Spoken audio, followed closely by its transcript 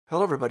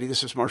Hello, everybody.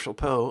 This is Marshall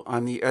Poe.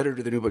 I'm the editor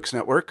of the New Books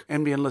Network.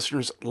 NBN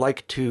listeners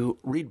like to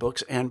read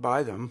books and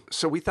buy them.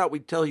 So we thought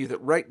we'd tell you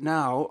that right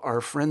now, our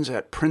friends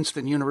at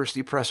Princeton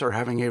University Press are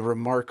having a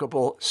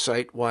remarkable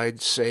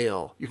site-wide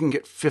sale. You can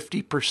get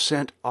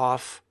 50%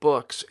 off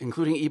books,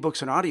 including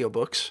ebooks and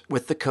audiobooks,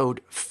 with the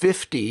code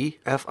 50,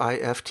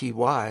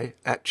 F-I-F-T-Y,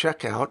 at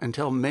checkout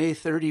until May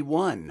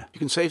 31. You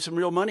can save some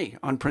real money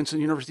on Princeton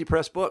University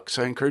Press books.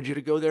 I encourage you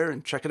to go there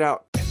and check it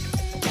out.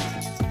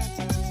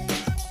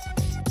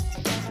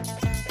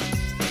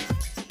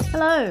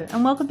 Hello,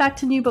 and welcome back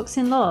to New Books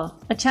in Law,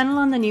 a channel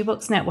on the New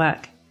Books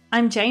Network.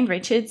 I'm Jane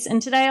Richards,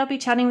 and today I'll be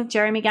chatting with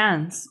Jeremy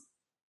Gans.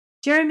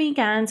 Jeremy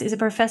Gans is a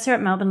professor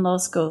at Melbourne Law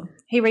School.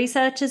 He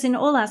researches in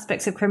all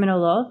aspects of criminal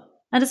law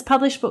and has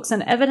published books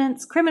on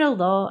evidence, criminal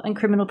law, and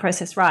criminal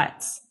process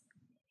rights.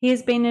 He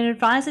has been an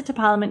advisor to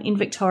Parliament in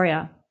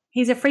Victoria.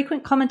 He's a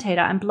frequent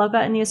commentator and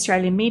blogger in the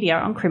Australian media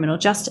on criminal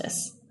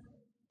justice.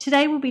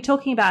 Today we'll be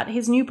talking about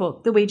his new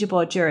book, The Ouija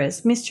Board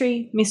Jurors: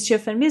 Mystery,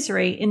 Mischief and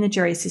Misery in the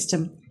Jury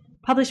System,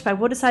 published by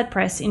Waterside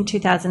Press in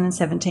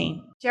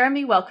 2017.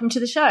 Jeremy, welcome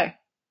to the show.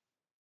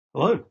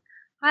 Hello.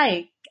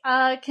 Hi.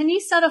 Can you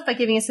start off by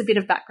giving us a bit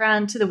of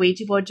background to the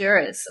Ouija Board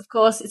Jurors? Of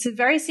course, it's a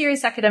very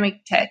serious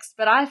academic text,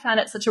 but I found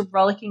it such a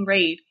rollicking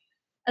read.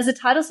 As the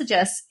title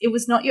suggests, it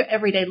was not your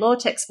everyday law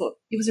textbook.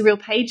 It was a real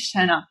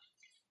page-turner.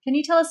 Can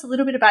you tell us a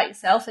little bit about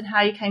yourself and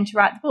how you came to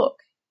write the book?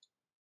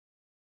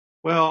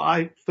 Well,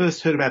 I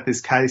first heard about this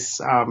case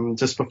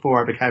just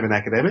before I became an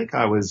academic.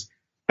 I was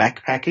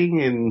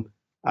backpacking in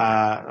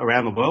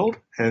around the world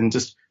and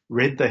just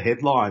read the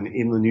headline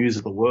in the News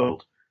of the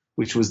World,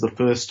 which was the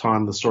first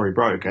time the story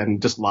broke,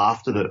 and just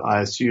laughed at it.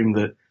 I assumed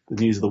that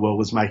the News of the World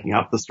was making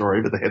up the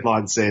story, but the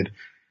headline said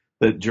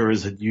that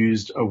jurors had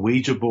used a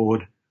Ouija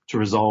board to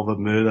resolve a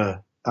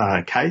murder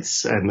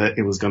case and that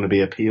it was going to be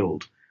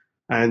appealed.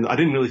 And I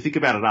didn't really think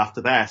about it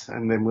after that,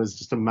 and then was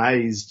just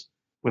amazed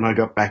when I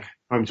got back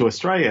home to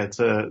Australia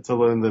to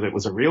learn that it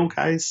was a real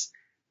case,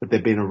 that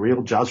there'd been a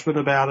real judgment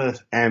about it,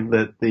 and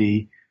that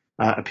the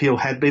appeal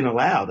had been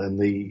allowed, and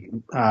the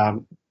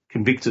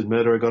convicted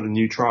murderer got a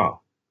new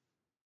trial.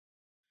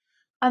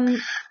 It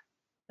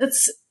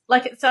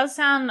does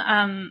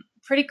sound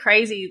pretty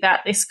crazy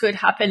that this could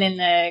happen in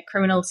the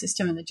criminal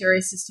system and the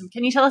jury system.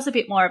 Can you tell us a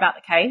bit more about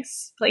the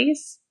case,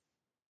 please?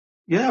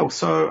 Yeah,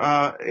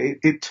 so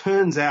it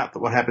turns out that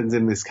what happens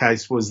in this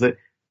case was that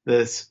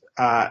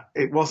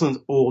it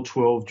wasn't all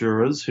 12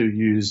 jurors who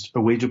used a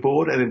Ouija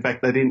board, and in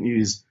fact they didn't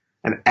use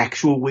an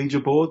actual Ouija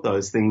board,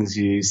 those things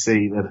you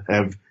see that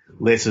have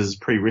letters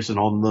pre-written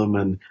on them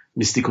and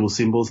mystical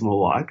symbols and the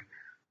like.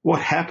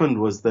 What happened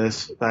was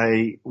that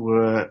they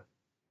were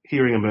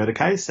hearing a murder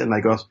case and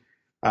they got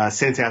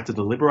sent out to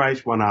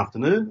deliberate one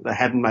afternoon. They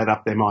hadn't made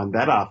up their mind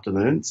that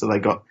afternoon, so they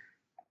got,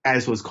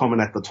 as was common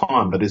at the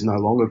time but is no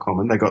longer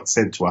common, they got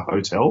sent to a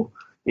hotel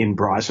in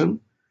Brighton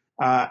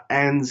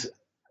and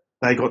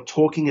they got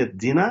talking at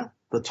dinner.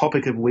 The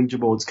topic of Ouija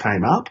boards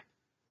came up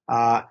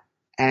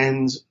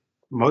and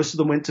most of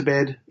them went to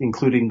bed,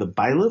 including the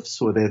bailiffs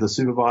who were there to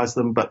supervise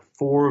them, but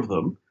 4 of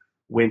them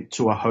went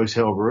to a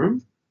hotel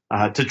room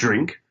to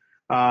drink,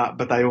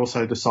 but they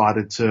also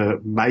decided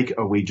to make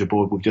a Ouija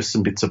board with just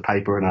some bits of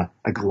paper and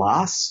a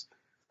glass,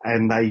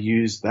 and they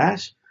used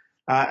that.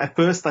 At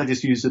first, they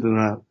just used it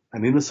in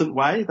an innocent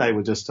way. They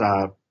were just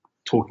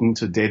talking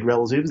to dead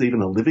relatives,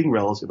 even a living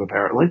relative,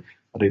 apparently.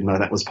 I didn't know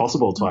that was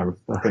possible until I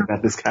heard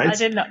about this case. I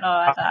did not know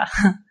either.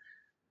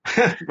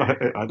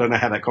 I don't know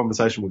how that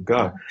conversation would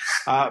go.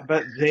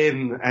 But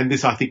then, and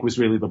this I think was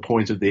really the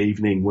point of the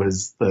evening,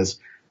 was that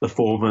the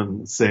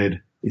foreman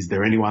said, "Is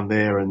there anyone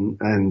there?" And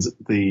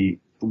the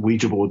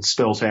Ouija board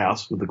spelt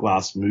out, with the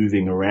glass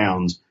moving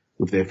around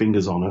with their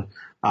fingers on it,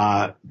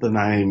 the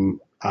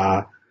name,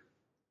 I've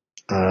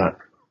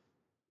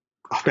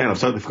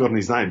totally forgotten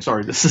his name.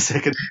 Sorry, just a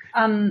second.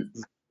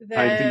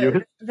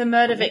 The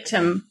murder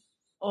victim.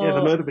 Yeah,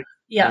 the murder victim.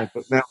 Yeah.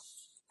 But now,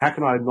 how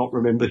can I not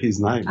remember his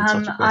name?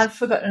 I've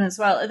forgotten as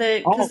well.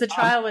 Because the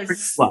trial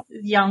was a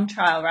young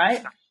trial,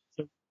 right?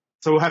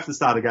 So we'll have to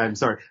start again.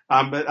 Sorry.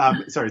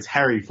 Sorry, it's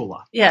Harry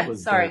Fuller. Yeah,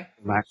 sorry.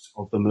 The name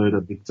of the murder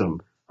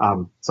victim.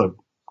 So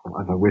I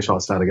don't know, where shall I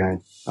start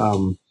again?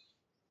 So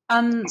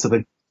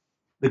the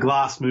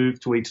glass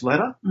moved to each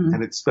letter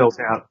and it spelled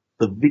out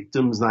the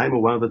victim's name,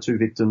 or one of the 2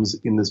 victims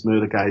in this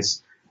murder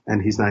case,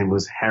 and his name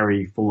was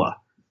Harry Fuller.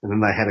 And then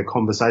they had a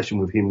conversation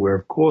with him where,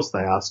 of course, they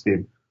asked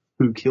him,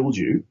 "Who killed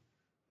you?"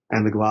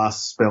 And the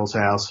glass spells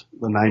out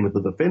the name of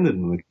the defendant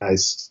in the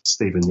case,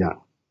 Stephen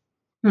Young.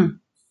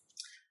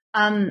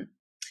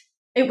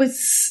 It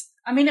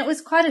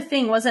was quite a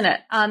thing, wasn't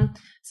it?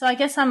 So I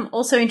guess I'm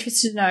also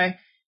interested to know,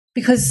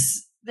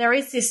 because there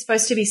is this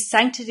supposed to be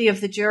sanctity of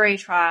the jury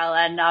trial,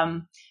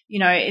 and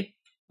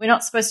we're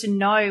not supposed to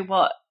know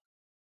what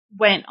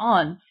went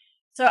on.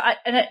 So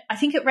I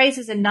think it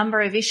raises a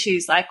number of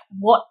issues, like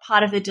what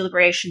part of the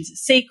deliberations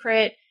is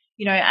secret,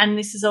 and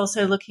this is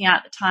also looking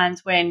at the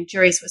times when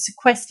juries were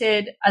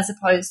sequestered as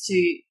opposed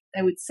to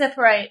they would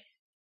separate.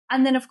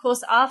 And then, of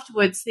course,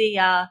 afterwards,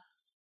 the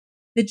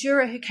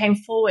juror who came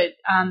forward,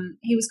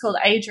 he was called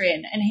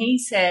Adrian, and he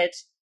said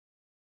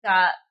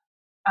that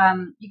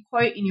you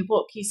quote in your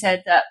book, you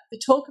said that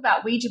the talk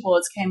about Ouija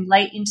boards came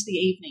late into the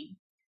evening.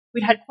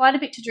 We'd had quite a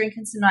bit to drink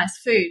and some nice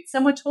food.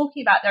 Some were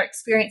talking about their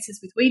experiences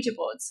with Ouija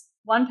boards.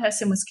 One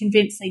person was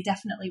convinced they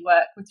definitely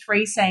work, with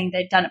 3 saying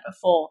they'd done it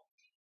before.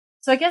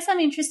 So I guess I'm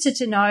interested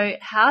to know,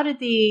 how did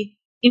the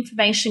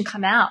information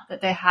come out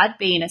that there had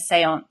been a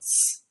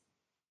seance?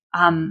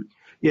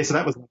 Yeah, so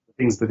that was one of the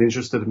things that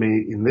interested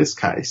me in this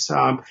case.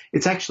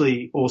 It's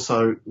actually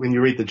also, when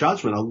you read the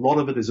judgment, a lot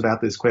of it is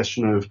about this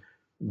question of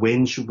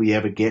when should we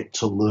ever get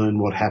to learn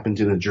what happened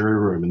in a jury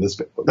room? And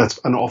that's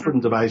an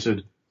often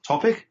debated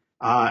topic,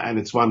 and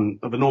it's one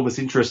of enormous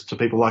interest to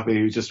people like me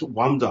who just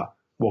wonder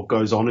what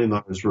goes on in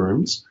those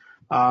rooms.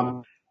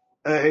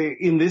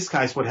 In this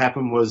case, what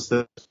happened was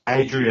that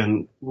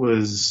Adrian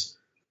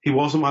he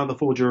wasn't one of the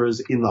 4 jurors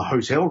in the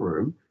hotel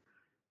room.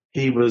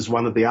 He was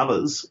one of the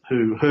others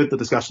who heard the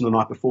discussion the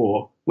night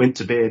before, went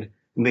to bed,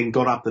 and then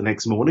got up the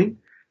next morning.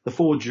 The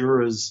 4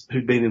 jurors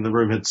who'd been in the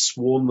room had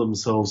sworn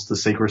themselves to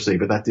secrecy,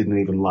 but that didn't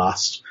even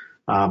last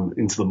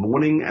into the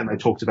morning, and they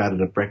talked about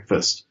it at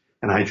breakfast,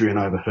 and Adrian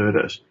overheard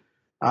it.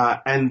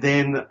 And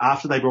then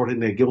after they brought in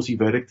their guilty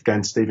verdict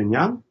against Stephen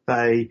Young,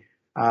 they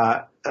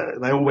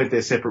all went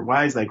their separate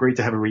ways. They agreed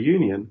to have a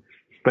reunion,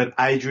 but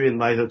Adrian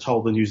later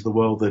told the News of the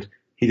World that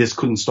he just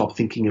couldn't stop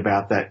thinking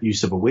about that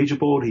use of a Ouija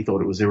board. He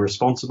thought it was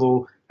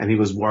irresponsible, and he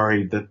was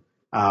worried that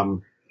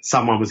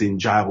someone was in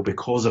jail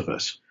because of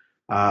it.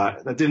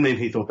 That didn't mean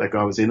he thought that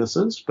guy was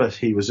innocent, but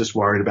he was just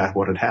worried about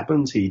what had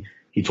happened. He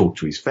talked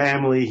to his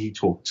family. He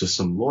talked to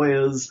some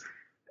lawyers.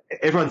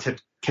 Everyone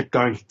kept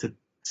going to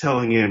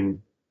telling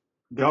him,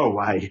 go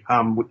away.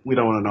 We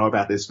don't want to know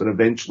about this. But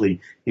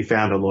eventually he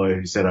found a lawyer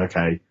who said,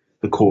 okay,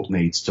 the court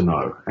needs to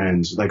know.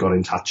 And they got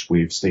in touch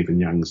with Stephen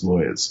Young's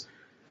lawyers.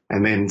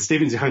 And then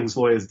Stephen Young's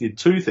lawyers did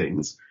 2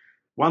 things.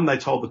 One, they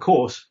told the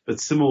court, but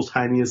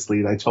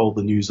simultaneously they told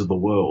the News of the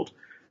World.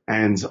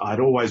 And I'd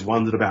always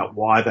wondered about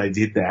why they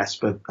did that.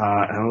 But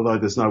and although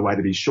there's no way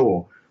to be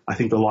sure, I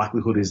think the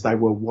likelihood is they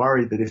were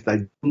worried that if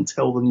they didn't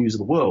tell the News of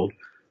the World,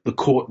 the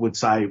court would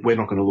say, we're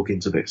not going to look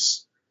into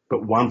this.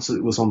 But once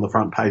it was on the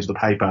front page of the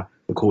paper,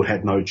 the court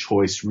had no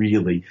choice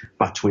really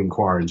but to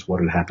inquire into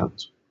what had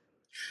happened.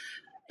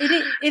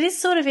 It is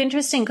sort of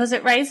interesting because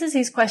it raises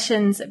these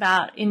questions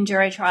about, in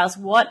jury trials,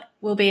 what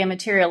will be a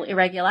material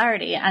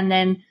irregularity, and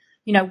then,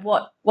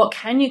 what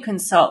can you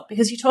consult?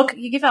 Because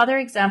you give other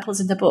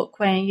examples in the book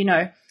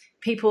where,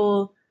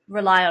 people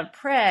rely on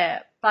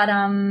prayer, but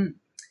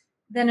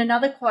then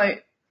another quote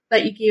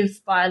that you give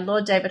by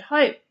Lord David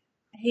Hope,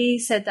 he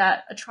said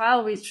that a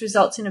trial which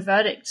results in a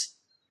verdict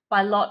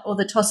by lot or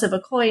the toss of a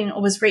coin, or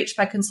was reached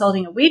by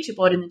consulting a Ouija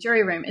board in the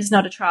jury room, is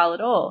not a trial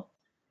at all.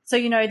 So,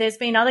 there's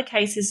been other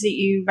cases that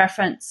you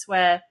reference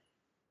where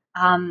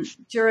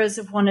jurors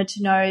have wanted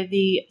to know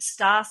the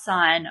star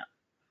sign,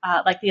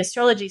 like the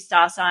astrology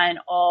star sign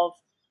of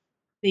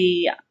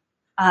the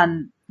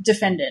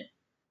defendant.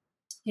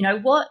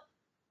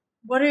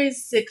 What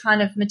is the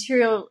kind of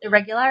material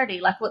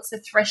irregularity? Like, what's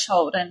the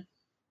threshold? And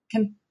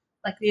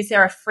is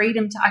there a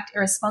freedom to act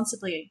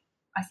irresponsibly?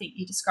 I think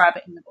you describe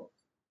it in the book.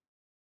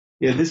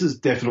 Yeah, this is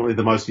definitely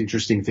the most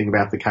interesting thing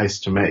about the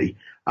case to me,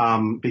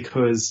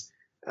 because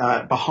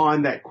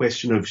behind that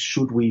question of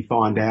should we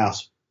find out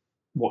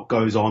what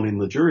goes on in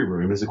the jury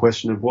room is a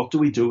question of what do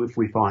we do if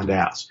we find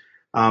out?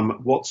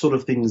 What sort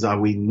of things are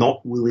we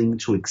not willing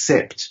to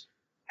accept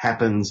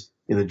happens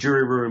in a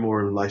jury room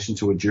or in relation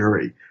to a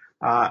jury?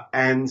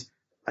 And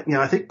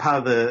I think part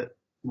of the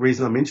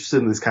reason I'm interested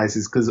in this case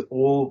is because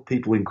all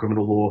people in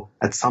criminal law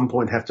at some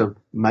point have to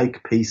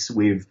make peace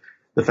with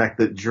the fact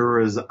that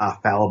jurors are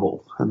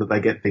fallible and that they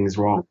get things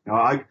wrong.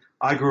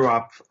 I grew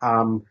up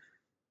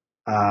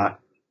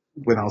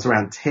when I was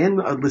around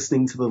 10,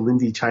 listening to the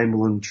Lindy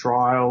Chamberlain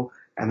trial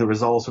and the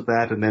result of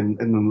that, and then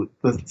in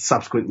the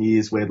subsequent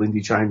years where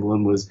Lindy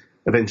Chamberlain was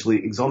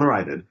eventually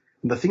exonerated.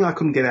 And the thing I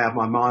couldn't get out of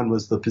my mind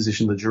was the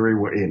position the jury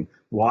were in.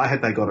 Why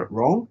had they got it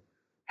wrong?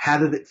 How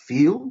did it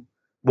feel?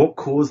 What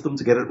caused them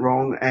to get it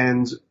wrong?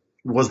 And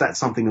was that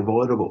something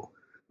avoidable?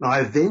 And I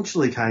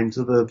eventually came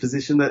to the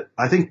position that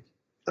I think,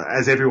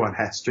 as everyone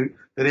has to,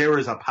 that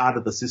errors are part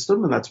of the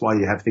system, and that's why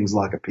you have things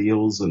like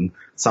appeals and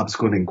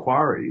subsequent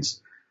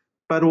inquiries,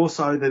 but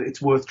also that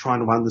it's worth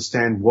trying to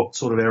understand what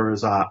sort of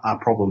errors are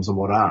problems and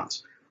what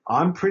aren't.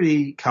 I'm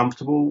pretty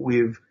comfortable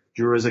with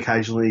jurors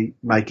occasionally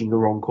making the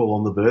wrong call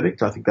on the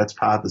verdict. I think that's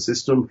part of the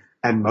system,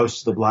 and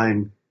most of the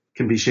blame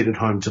can be shitted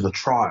home to the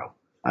trial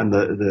and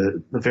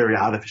the very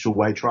artificial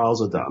way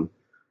trials are done.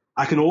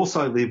 I can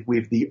also live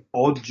with the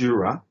odd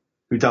juror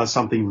who does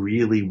something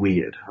really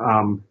weird,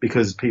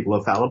 because people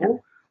are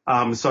fallible.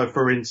 So,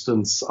 for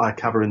instance, I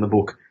cover in the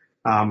book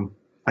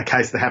a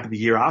case that happened the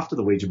year after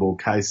the Ouija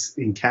board case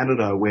in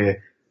Canada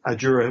where a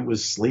juror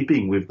was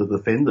sleeping with the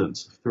defendant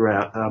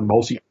throughout a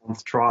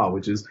multi-month trial,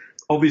 which is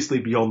obviously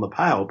beyond the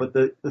pale. But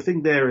the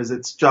thing there is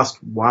it's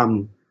just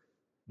one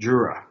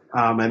juror,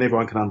 and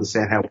everyone can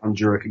understand how one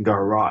juror can go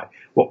awry.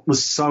 What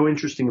was so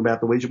interesting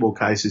about the Ouija board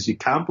case is you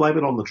can't blame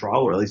it on the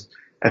trial, or at least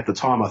at the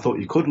time I thought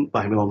you couldn't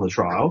blame it on the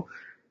trial.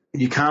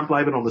 You can't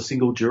blame it on the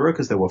single juror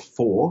because there were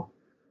 4.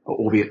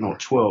 albeit not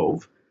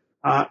 12.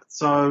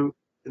 So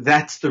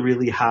that's the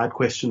really hard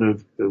question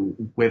of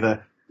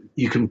whether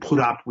you can put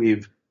up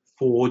with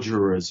 4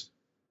 jurors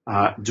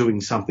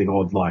doing something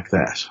odd like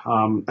that.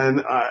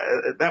 And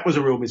that was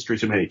a real mystery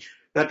to me.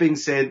 That being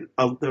said,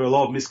 there are a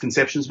lot of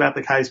misconceptions about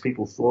the case.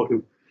 People thought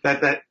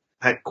that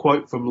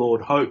quote from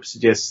Lord Hope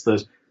suggests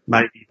that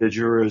maybe the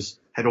jurors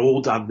had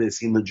all done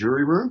this in the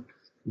jury room.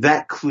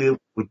 That clearly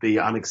would be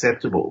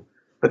unacceptable.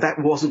 But that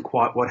wasn't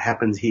quite what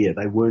happened here.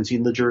 They weren't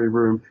in the jury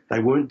room. They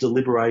weren't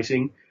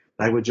deliberating.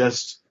 They were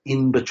just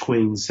in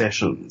between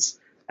sessions.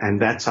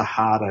 And that's a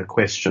harder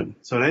question.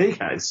 So in any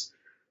case,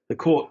 the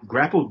court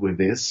grappled with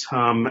this,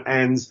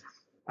 and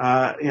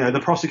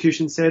the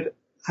prosecution said,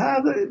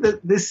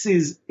 this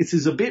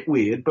is a bit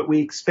weird, but we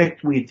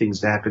expect weird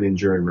things to happen in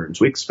jury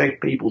rooms. We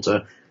expect people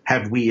to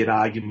have weird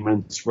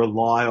arguments,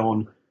 rely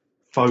on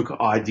folk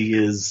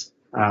ideas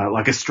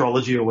like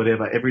astrology or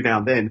whatever every now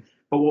and then.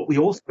 But what we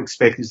also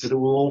expect is that it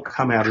will all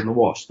come out in the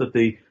wash, that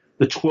the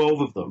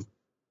 12 of them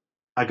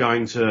are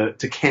going to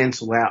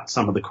cancel out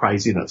some of the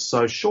craziness.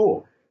 So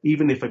sure,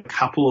 even if a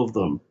couple of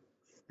them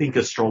think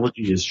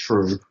astrology is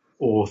true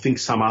or think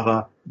some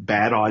other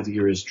bad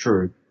idea is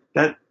true,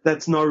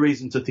 that's no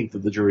reason to think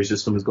that the jury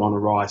system has gone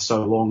awry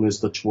so long as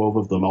the 12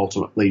 of them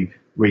ultimately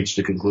reached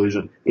a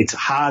conclusion. It's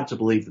hard to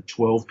believe that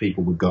 12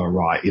 people would go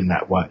awry in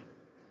that way.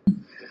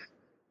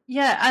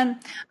 Yeah,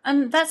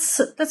 and that's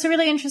a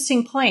really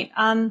interesting point,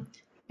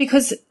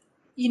 because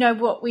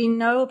what we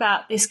know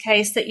about this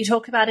case that you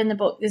talk about in the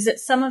book is that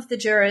some of the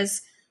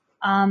jurors,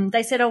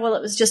 they said, oh, well,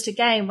 it was just a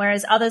game,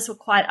 whereas others were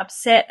quite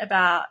upset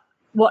about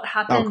what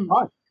happened.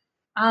 Oh,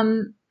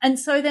 right. And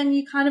so then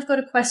you kind of got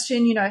to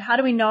question, how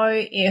do we know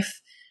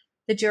if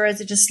the jurors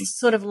are just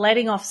sort of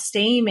letting off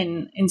steam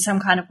in some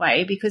kind of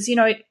way? Because,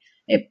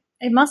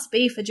 it must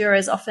be for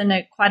jurors often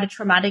quite a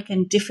traumatic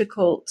and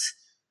difficult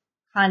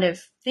kind of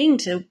thing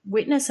to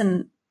witness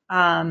and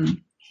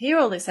hear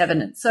all this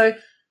evidence. So,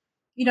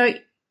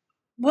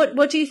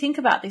 what do you think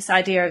about this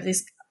idea of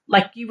this?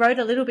 Like, you wrote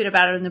a little bit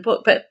about it in the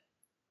book, but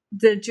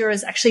the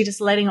jurors actually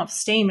just letting off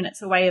steam, and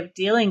it's a way of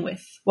dealing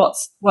with what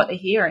they're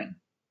hearing.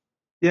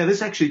 Yeah,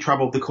 this actually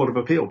troubled the Court of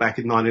Appeal back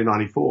in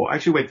 1994. I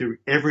actually went through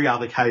every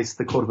other case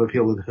the Court of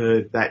Appeal had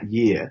heard that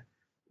year.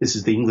 This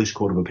is the English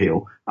Court of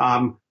Appeal,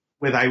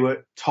 where they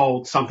were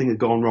told something had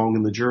gone wrong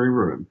in the jury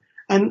room.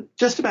 And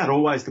just about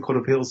always the Court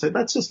of Appeal said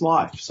that's just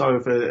life. So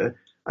if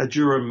a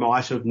juror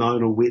might have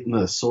known a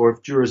witness, or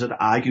if jurors had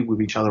argued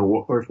with each other,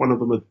 or if one of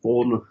them had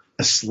fallen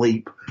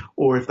asleep,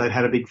 or if they'd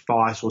had a big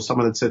fight, or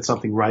someone had said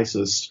something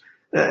racist,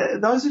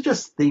 those are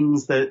just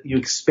things that you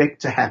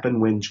expect to happen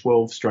when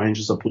 12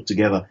 strangers are put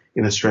together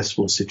in a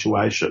stressful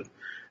situation.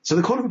 So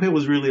the Court of Appeal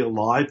was really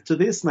alive to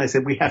this, and they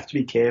said we have to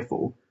be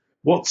careful.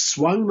 What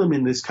swung them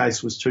in this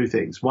case was 2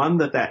 things. One,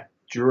 that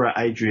juror,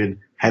 Adrian,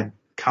 had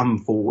come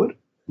forward.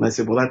 And they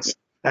said, well,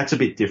 that's a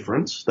bit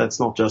different. That's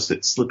not just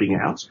it slipping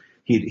out.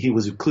 He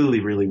was clearly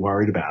really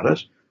worried about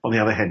it. On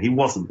the other hand, he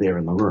wasn't there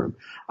in the room.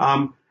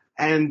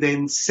 And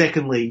then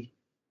secondly,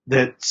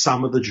 that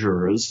some of the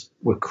jurors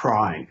were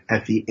crying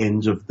at the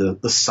end of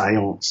the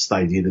seance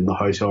they did in the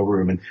hotel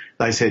room. And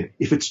they said,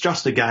 if it's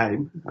just a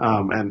game,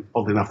 and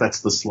oddly enough,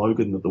 that's the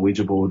slogan that the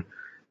Ouija board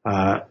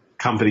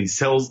company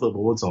sells the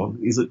boards on,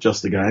 is it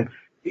just a game?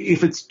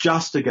 If it's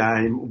just a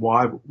game,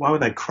 why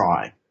would they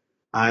cry?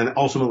 And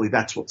ultimately,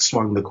 that's what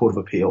swung the Court of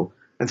Appeal.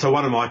 And so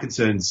one of my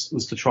concerns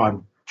was to try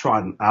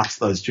and ask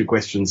those 2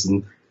 questions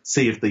and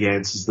see if the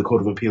answers the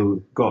Court of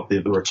Appeal got,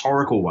 the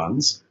rhetorical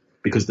ones,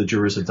 because the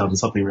jurors had done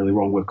something really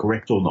wrong, were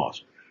correct or not.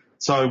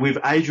 So with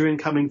Adrian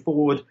coming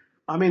forward,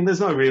 I mean,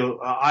 there's no real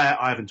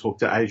I haven't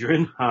talked to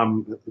Adrian.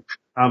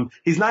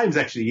 His name's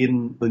actually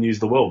in the News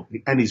of the World,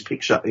 and his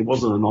picture, it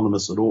wasn't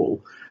anonymous at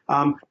all.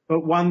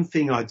 But one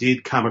thing I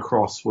did come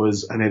across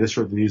was an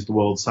editor of the News of the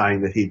World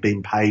saying that he'd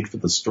been paid for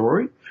the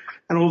story.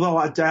 And although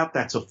I doubt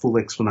that's a full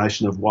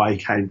explanation of why he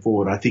came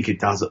forward, I think it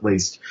does at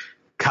least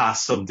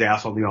cast some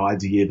doubt on the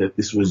idea that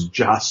this was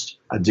just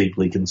a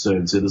deeply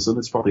concerned citizen.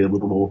 It's probably a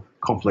little more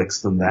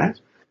complex than that.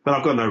 But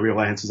I've got no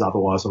real answers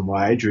otherwise on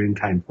why Adrian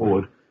came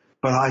forward.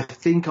 But I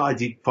think I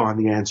did find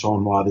the answer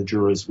on why the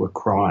jurors were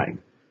crying.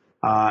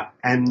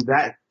 And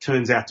that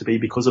turns out to be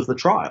because of the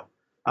trial,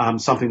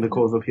 something the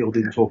Court of Appeal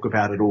didn't talk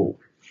about at all.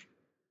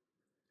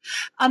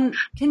 Can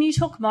you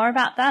talk more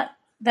about that?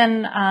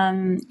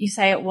 Then you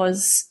say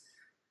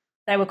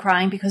they were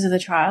crying because of the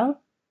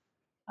trial.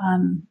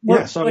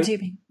 What do you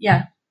mean?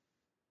 Yeah.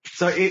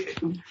 So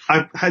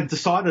I had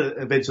decided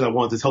eventually I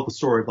wanted to tell the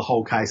story of the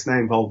whole case, and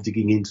that involved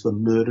digging into the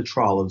murder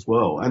trial as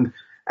well. And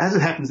as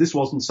it happens, this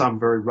wasn't some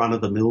very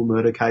run-of-the-mill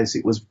murder case.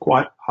 It was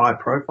quite high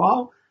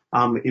profile.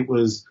 It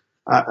was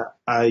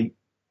a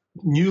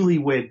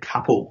newlywed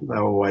couple, they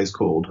were always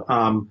called,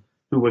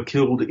 who were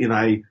killed in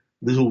a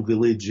little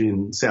village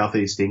in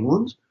southeast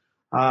England,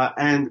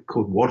 and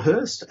called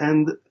Wadhurst.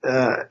 And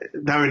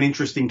they were an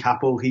interesting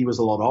couple. He was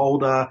a lot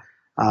older.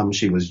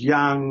 She was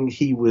young.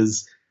 He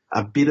was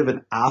a bit of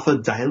an Arthur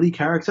Daly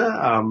character.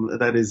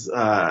 That is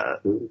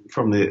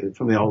from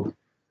the old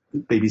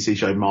BBC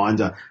show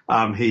Minder.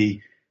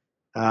 He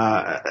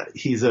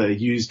he's a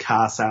used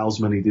car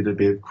salesman. He did a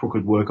bit of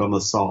crooked work on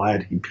the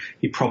side.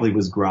 He probably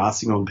was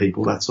grassing on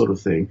people, that sort of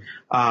thing.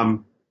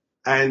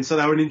 And so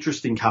they were an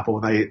interesting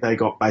couple. They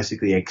got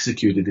basically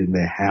executed in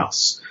their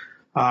house.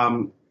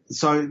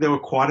 So there were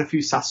quite a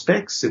few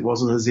suspects. It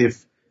wasn't as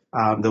if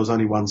there was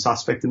only one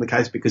suspect in the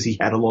case because he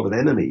had a lot of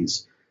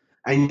enemies.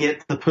 And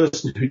yet the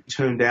person who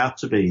turned out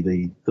to be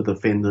the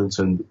defendant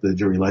and the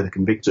jury later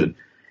convicted,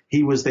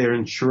 he was their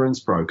insurance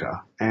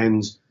broker.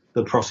 And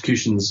the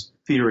prosecution's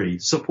theory,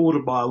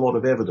 supported by a lot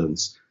of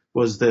evidence,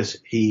 was that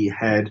he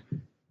had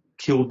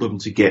killed them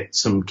to get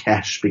some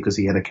cash because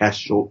he had a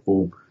cash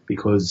shortfall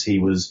because he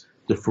was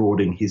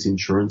defrauding his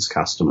insurance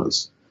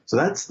customers. So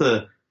that's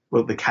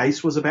what the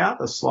case was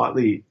about, a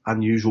slightly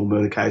unusual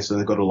murder case, and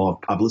it got a lot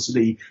of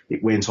publicity.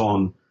 It went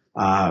on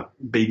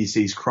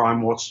BBC's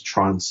Crime Watch to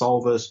try and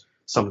solve it.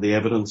 Some of the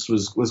evidence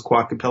was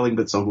quite compelling,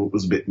 but some of it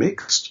was a bit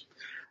mixed.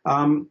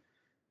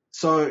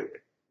 So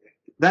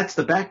that's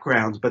the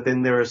background, but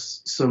then there are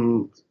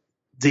some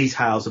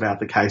details about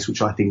the case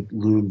which I think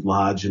loomed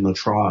large in the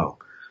trial.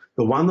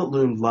 The one that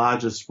loomed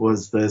largest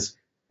was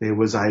there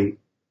was a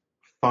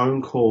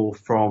phone call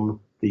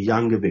from the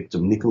younger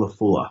victim, Nicola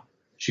Fuller.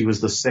 She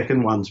was the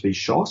second one to be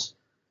shot,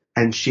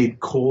 and she'd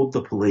called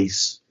the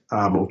police,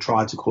 or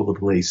tried to call the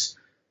police,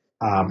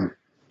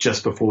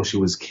 just before she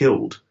was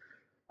killed.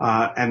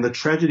 And the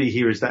tragedy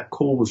here is that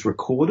call was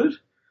recorded,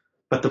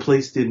 but the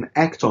police didn't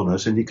act on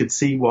it, and you could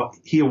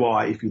hear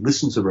why if you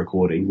listen to the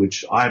recording,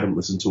 which I haven't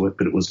listened to it,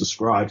 but it was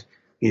described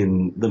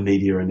in the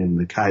media and in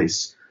the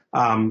case,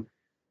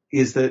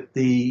 is that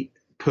the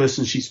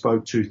person she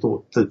spoke to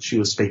thought that she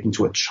was speaking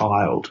to a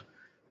child.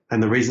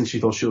 And the reason she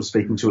thought she was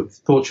speaking to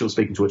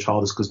a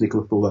child is because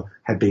Nicola Fuller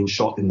had been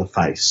shot in the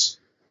face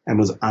and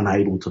was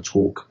unable to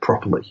talk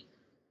properly.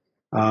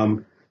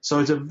 So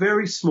it's a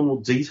very small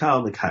detail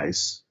in the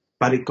case,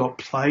 but it got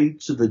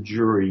played to the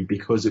jury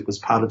because it was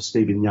part of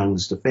Stephen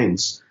Young's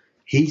defence.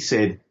 He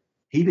said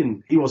he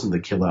wasn't the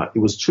killer. It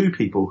was two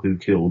people who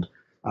killed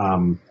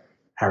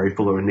Harry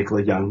Fuller and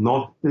Nicola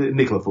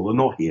Fuller,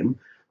 not him.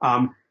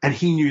 And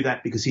he knew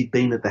that because he'd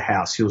been at the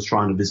house he was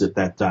trying to visit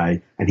that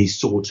day, and he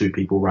saw two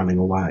people running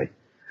away.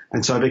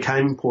 And so it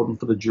became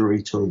important for the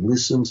jury to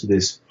listen to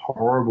this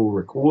horrible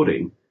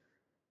recording,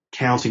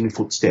 counting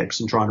footsteps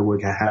and trying to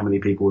work out how many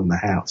people were in the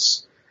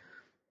house.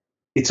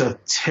 It's a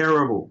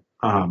terrible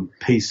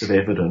piece of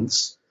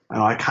evidence,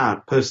 and I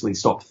can't personally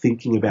stop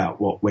thinking about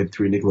what went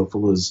through Nicola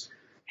Fuller's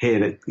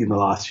head in the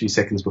last few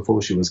seconds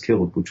before she was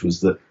killed, which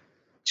was that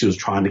she was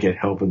trying to get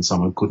help and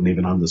someone couldn't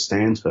even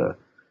understand her.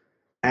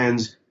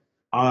 And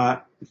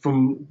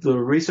from the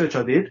research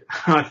I did,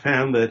 I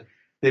found that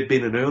there'd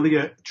been an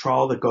earlier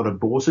trial that got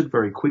aborted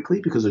very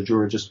quickly because a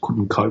juror just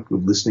couldn't cope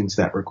with listening to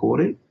that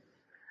recording.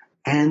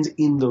 And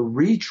in the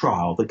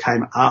retrial that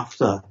came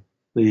after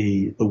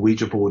the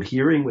Ouija board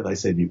hearing, where they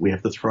said we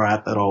have to throw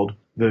out that old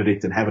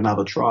verdict and have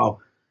another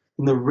trial,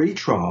 in the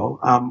retrial,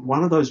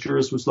 one of those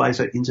jurors was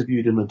later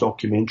interviewed in a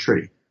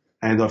documentary.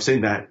 And I've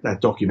seen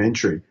that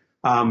documentary.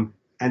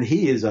 And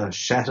he is a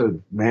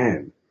shattered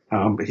man.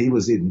 He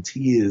was in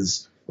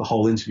tears the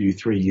whole interview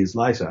 3 years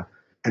later,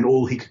 and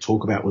all he could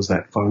talk about was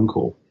that phone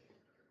call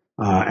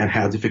and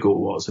how difficult it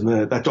was. And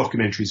that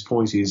documentary's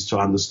point is to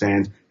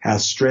understand how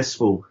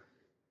stressful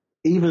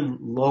even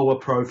lower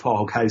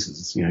profile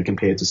cases,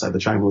 compared to, say, the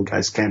Chamberlain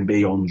case, can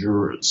be on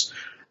jurors.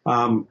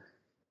 All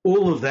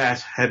of that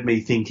had me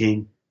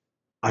thinking,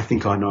 I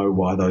think I know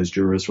why those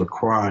jurors were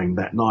crying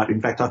that night. In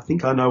fact, I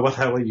think I know what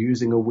they were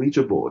using a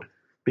Ouija board,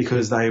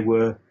 because they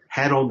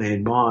had on their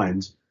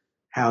mind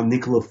how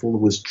Nicola Fuller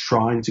was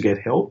trying to get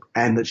help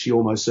and that she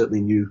almost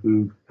certainly knew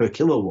who her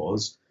killer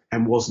was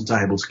and wasn't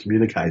able to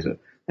communicate it.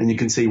 And you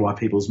can see why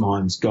people's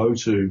minds go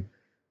to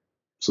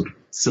sort of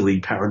silly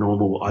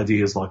paranormal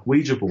ideas like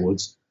Ouija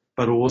boards,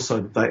 but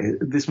also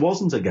this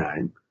wasn't a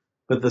game,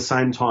 but at the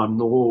same time,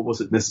 nor was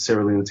it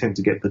necessarily an attempt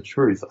to get the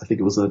truth. I think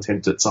it was an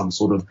attempt at some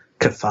sort of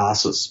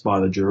catharsis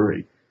by the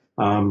jury.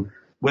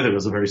 Whether it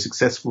was a very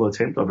successful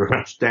attempt, I very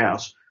much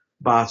doubt,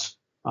 but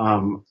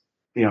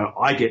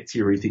I get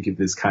teary thinking of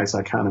this case.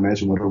 I can't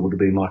imagine what it would have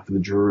been like for the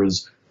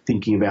jurors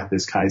thinking about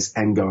this case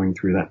and going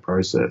through that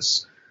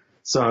process.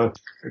 So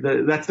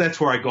that's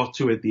where I got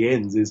to at the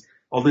end. Is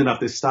oddly enough,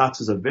 this starts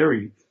as a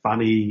very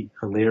funny,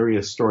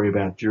 hilarious story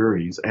about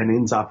juries and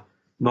ends up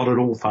not at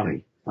all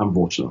funny,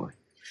 unfortunately.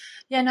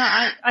 Yeah, no,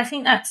 I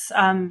think that's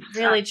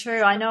really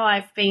true. I know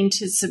I've been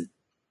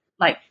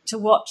to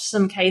watch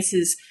some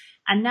cases,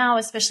 and now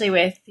especially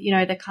with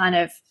the kind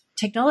of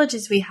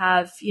technologies we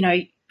have,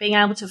 being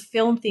able to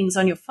film things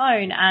on your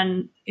phone,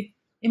 and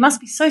it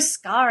must be so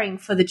scarring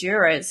for the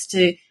jurors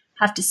to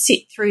have to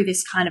sit through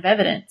this kind of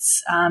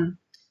evidence.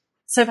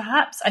 So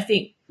perhaps I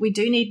think we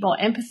do need more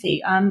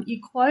empathy. You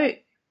quote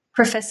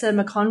Professor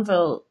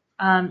McConville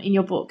in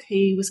your book.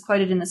 He was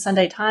quoted in the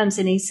Sunday Times,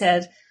 and he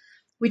said,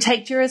 "We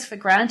take jurors for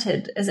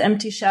granted as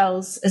empty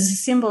shells, as a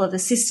symbol of the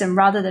system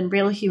rather than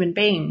real human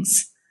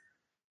beings."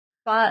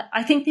 But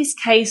I think this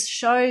case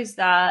shows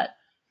that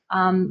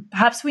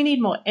perhaps we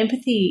need more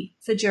empathy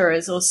for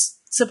jurors or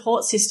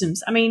support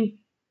systems. I mean,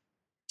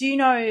 do you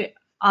know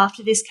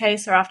after this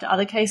case or after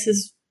other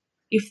cases,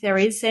 if there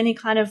is any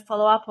kind of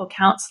follow-up or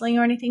counselling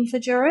or anything for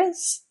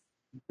jurors?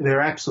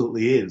 There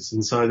absolutely is.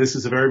 And so this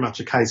is very much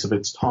a case of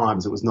its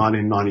times. It was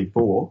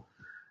 1994.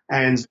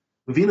 And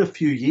within a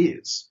few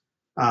years,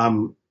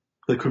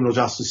 the criminal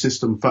justice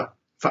system, for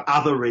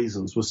other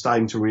reasons, was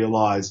starting to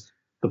realise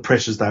the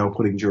pressures they were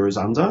putting jurors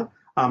under.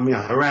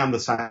 Around the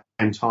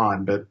same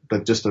time,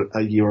 but just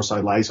a year or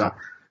so later,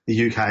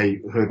 the UK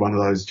had one of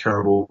those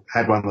terrible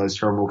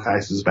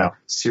cases about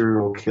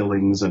serial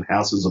killings and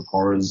houses of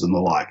horrors and the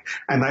like.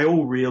 And they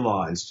all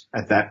realised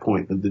at that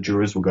point that the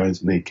jurors were going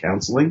to need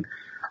counselling.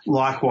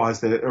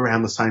 Likewise,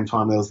 around the same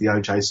time, there was the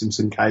O.J.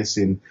 Simpson case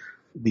in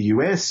the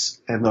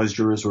US, and those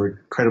jurors were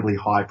incredibly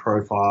high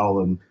profile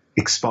and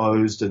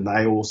exposed, and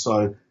they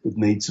also would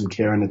need some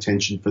care and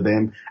attention for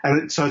them.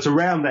 And so it's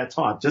around that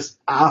time, just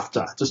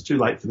too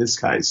late for this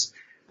case,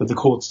 that the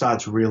court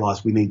started to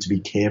realise we need to be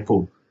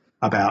careful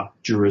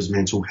about jurors'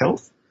 mental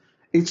health.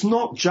 It's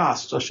not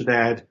just, I should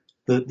add,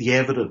 the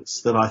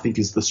evidence that I think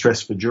is the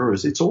stress for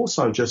jurors. It's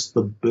also just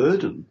the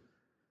burden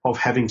of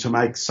having to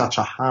make such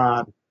a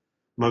hard,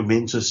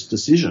 momentous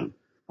decision,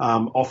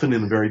 often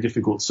in very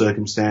difficult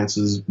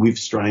circumstances with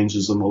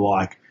strangers and the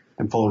like,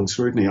 and following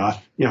scrutiny.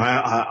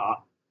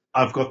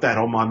 I've got that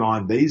on my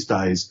mind these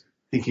days,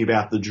 thinking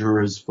about the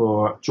jurors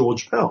for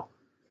George Pell,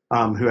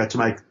 who had to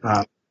make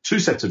two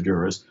sets of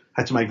jurors,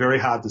 had to make very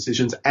hard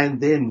decisions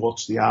and then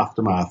watch the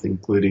aftermath,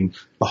 including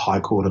the High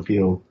Court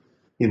appeal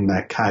in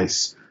that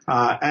case.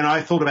 And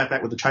I thought about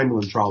that with the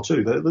Chamberlain trial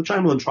too. The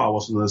Chamberlain trial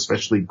wasn't an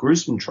especially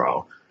gruesome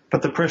trial,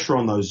 but the pressure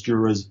on those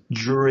jurors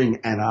during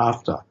and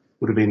after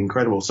would have been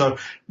incredible. So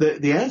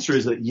the answer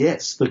is that,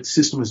 yes, the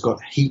system has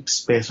got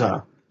heaps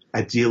better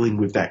at dealing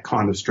with that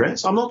kind of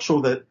stress. I'm not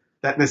sure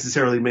that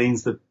necessarily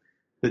means that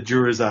the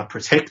jurors are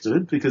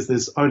protected, because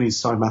there's only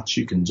so much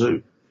you can do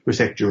to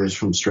protect jurors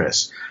from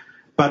stress.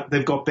 But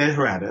they've got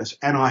better at it,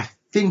 and I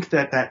think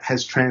that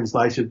has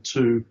translated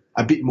to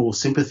a bit more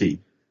sympathy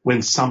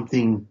when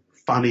something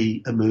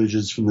funny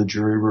emerges from the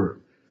jury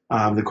room.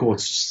 The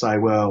courts say,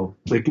 well,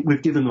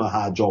 we've given them a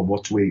hard job,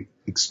 what do we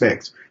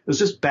expect? It was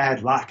just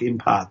bad luck in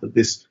part that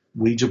this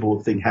Ouija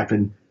board thing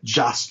happened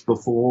just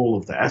before all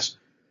of that,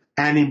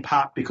 and in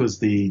part because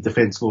the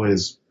defence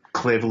lawyers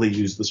cleverly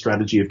used the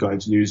strategy of going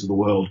to News of the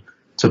World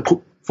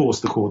to force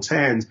the court's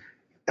hand.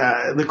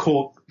 The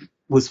court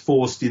was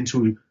forced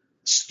into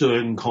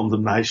stern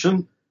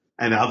condemnation,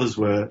 and others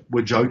were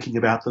joking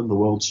about them, the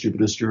world's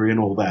stupidest jury and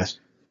all that,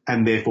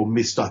 and therefore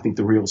missed, I think,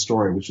 the real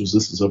story, which was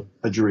this is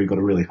a jury who got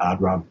a really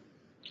hard run.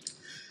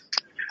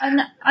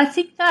 And I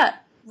think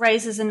that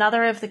raises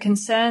another of the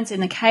concerns in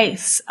the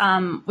case,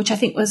 which I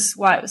think was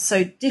why it was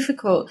so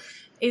difficult,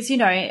 is,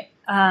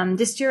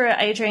 this juror,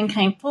 Adrian,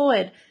 came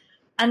forward,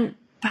 and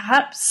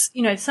perhaps,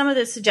 some of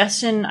the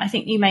suggestion I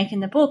think you make in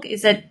the book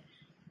is that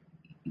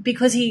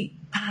because he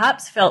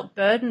perhaps felt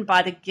burdened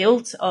by the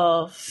guilt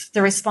of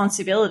the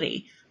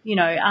responsibility,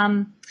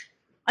 I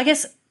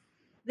guess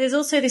there's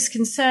also this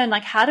concern,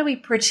 like, how do we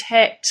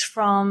protect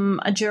from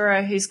a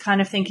juror who's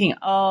kind of thinking,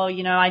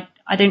 I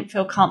didn't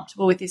feel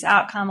comfortable with this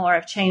outcome, or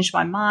I've changed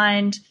my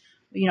mind,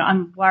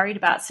 I'm worried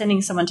about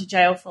sending someone to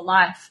jail for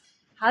life.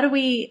 How do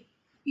we,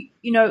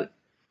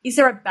 is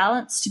there a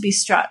balance to be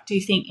struck, do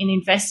you think, in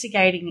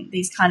investigating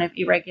these kind of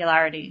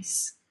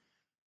irregularities?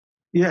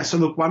 Yeah, so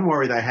look, one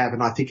worry they have,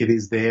 and I think it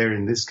is there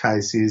in this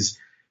case, is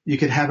you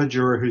could have a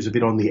juror who's a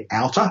bit on the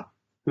outer,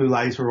 who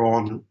later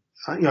on,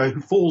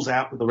 who falls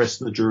out with the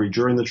rest of the jury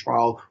during the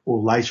trial,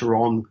 or later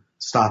on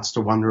starts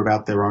to wonder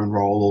about their own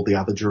role or the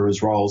other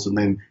jurors' roles, and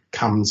then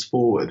comes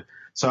forward.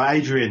 So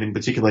Adrian in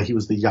particular, he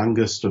was the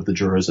youngest of the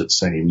jurors, it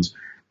seemed,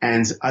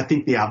 and I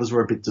think the others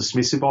were a bit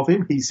dismissive of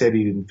him. He said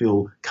he didn't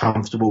feel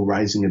comfortable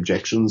raising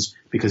objections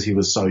because he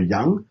was so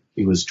young.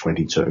 He was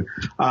 22.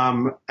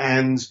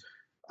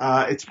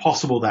 It's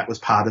possible that was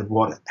part of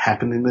what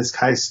happened in this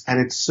case, and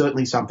it's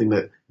certainly something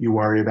that you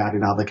worry about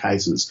in other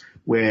cases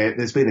where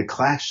there's been a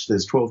clash,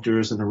 there's 12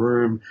 jurors in a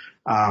room,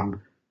 a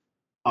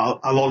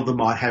lot of them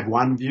might have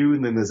one view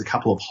and then there's a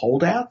couple of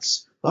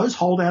holdouts. Those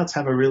holdouts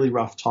have a really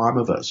rough time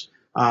of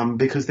it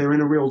because they're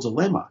in a real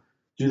dilemma.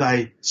 Do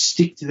they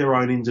stick to their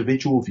own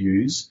individual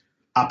views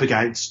up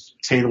against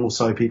 10 or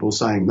so people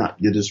saying, no,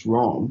 you're just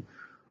wrong?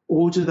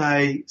 Or do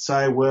they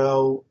say,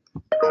 well,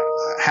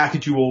 how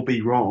could you all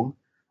be wrong?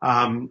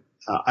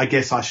 I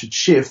guess I should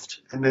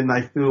shift, and then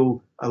they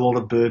feel a lot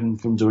of burden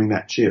from doing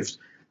that shift.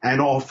 And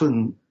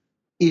often,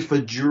 if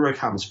a juror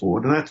comes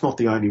forward, and that's not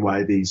the only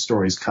way these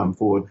stories come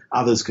forward,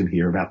 others can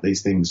hear about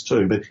these things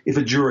too, but if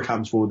a juror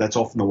comes forward, that's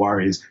often the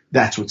worry is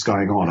that's what's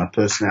going on, a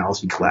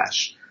personality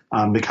clash.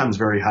 Becomes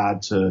very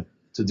hard to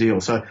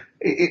deal. So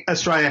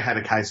Australia had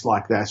a case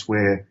like that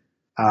where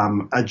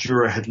a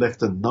juror had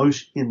left a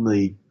note in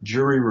the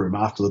jury room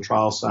after the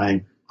trial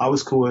saying, I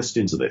was coerced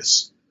into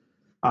this.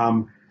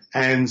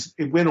 And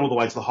it went all the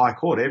way to the High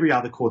Court. Every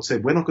other court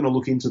said, we're not going to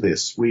look into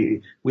this.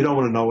 We don't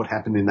want to know what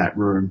happened in that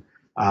room.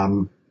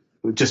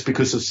 Just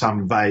because of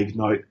some vague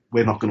note,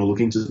 we're not going to look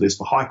into this.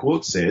 The High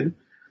Court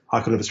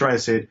of Australia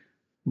said,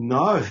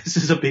 no, this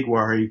is a big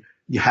worry.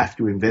 You have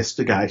to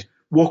investigate.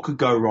 what could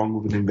go wrong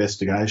with an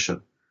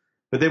investigation.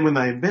 But then when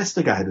they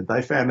investigated,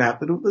 they found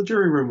out that the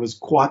jury room was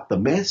quite the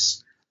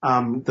mess,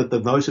 that the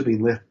note had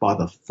been left by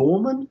the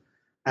foreman,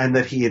 and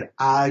that he had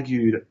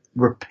argued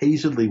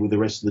repeatedly with the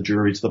rest of the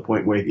jury to the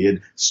point where he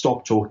had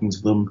stopped talking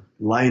to them,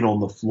 lain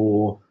on the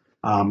floor,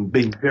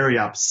 being very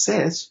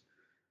upset.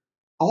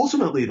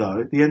 Ultimately,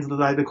 though, at the end of the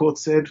day, the court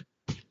said,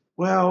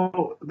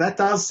 well, that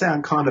does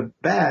sound kind of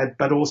bad,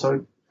 but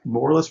also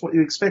more or less what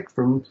you expect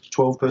from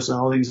 12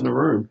 personalities in a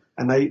room.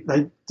 And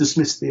they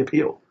dismissed the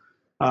appeal.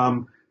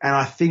 And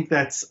I think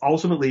that's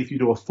ultimately, if you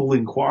do a full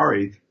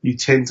inquiry, you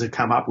tend to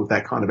come up with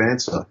that kind of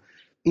answer.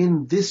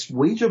 In this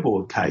Ouija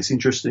board case,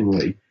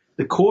 interestingly,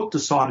 the court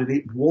decided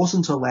it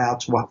wasn't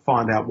allowed to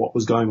find out what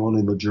was going on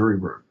in the jury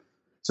room.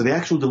 So the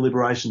actual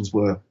deliberations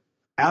were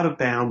out of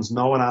bounds.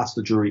 No one asked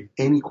the jury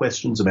any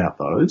questions about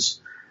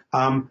those.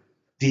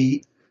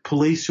 The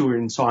police who were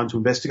assigned to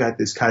investigate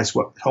this case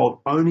were told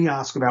only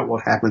ask about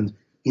what happened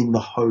in the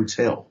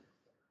hotel.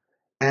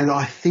 And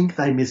I think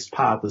they missed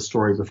part of the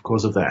story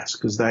because of that,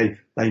 because they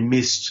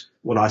missed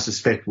what I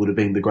suspect would have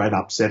been the great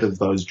upset of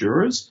those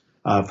jurors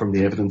from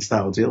the evidence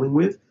they were dealing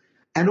with.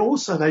 And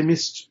also they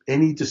missed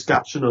any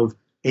discussion of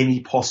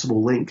any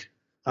possible link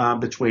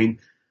between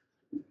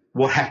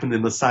what happened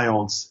in the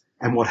seance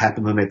and what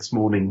happened the next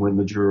morning when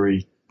the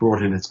jury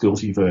brought in its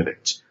guilty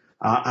verdict.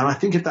 And I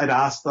think if they'd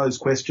asked those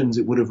questions,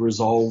 it would have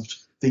resolved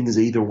things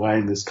either way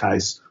in this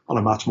case on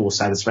a much more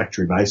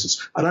satisfactory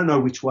basis. I don't know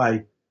which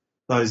way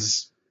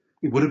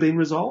it would have been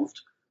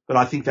resolved, but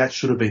I think that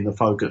should have been the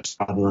focus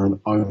rather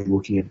than only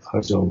looking at the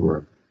hotel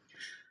room.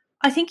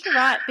 I think you're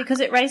right, because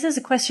it raises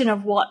a question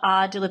of what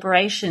are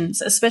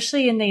deliberations,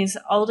 especially in these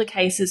older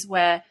cases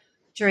where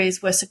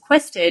juries were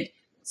sequestered.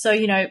 So,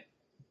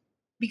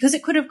 because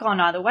it could have gone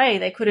either way.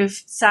 They could have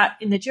sat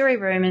in the jury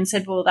room and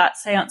said, well, that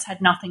seance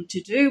had nothing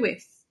to do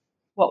with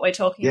what we're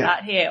talking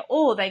about here.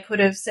 Or they could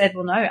have said,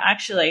 well, no,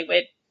 actually,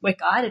 we're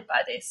guided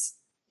by this.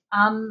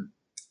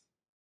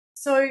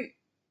 So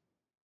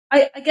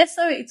I guess,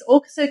 though, it's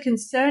also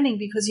concerning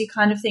because you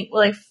kind of think,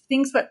 well, if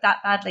things went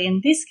that badly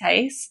in this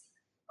case,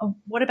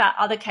 what about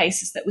other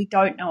cases that we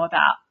don't know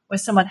about where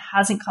someone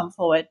hasn't come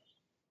forward?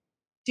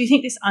 Do you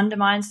think this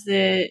undermines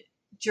the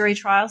jury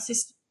trial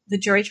system, the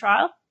jury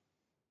trial?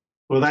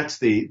 Well, that's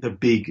the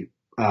big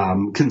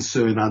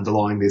concern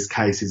underlying this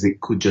case, is it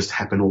could just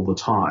happen all the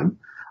time.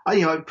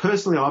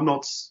 Personally, I'm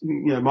not,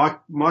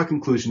 my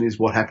conclusion is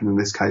what happened in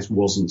this case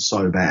wasn't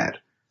so bad.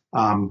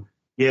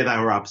 They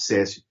were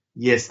upset.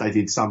 Yes, they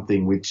did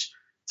something which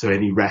to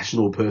any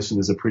rational person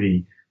is a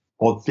pretty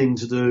odd thing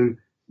to do,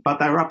 but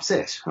they were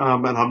upset.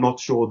 And I'm not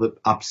sure that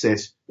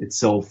upset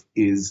itself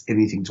is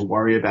anything to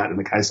worry about in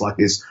a case like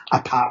this,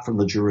 apart from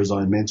the juror's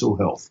own mental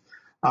health.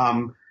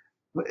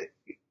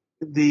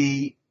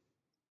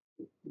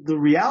 The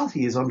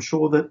reality is, I'm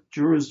sure that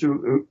jurors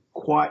do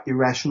quite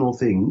irrational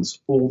things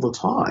all the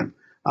time.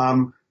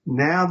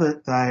 Now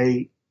that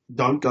they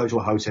don't go to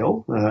a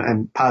hotel,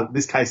 and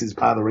this case is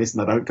part of the reason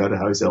they don't go to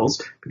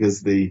hotels,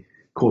 because the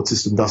court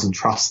system doesn't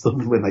trust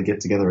them when they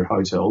get together at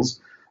hotels,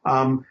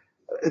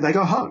 they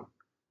go home.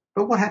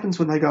 But what happens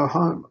when they go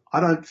home? I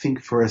don't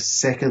think for a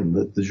second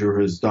that the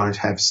jurors don't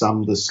have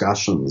some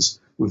discussions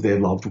with their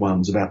loved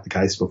ones about the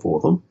case before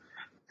them.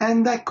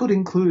 And that could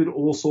include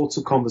all sorts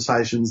of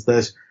conversations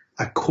that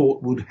a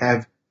court would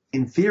have,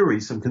 in theory,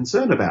 some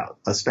concern about.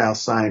 A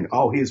spouse saying,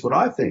 oh, here's what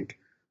I think.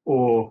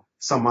 Or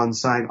someone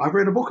saying, I've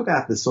read a book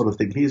about this sort of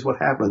thing. Here's what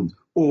happened.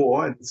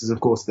 Or, and this is, of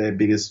course, their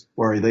biggest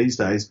worry these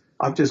days,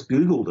 I've just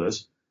Googled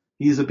it.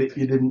 Here's a bit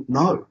you didn't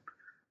know.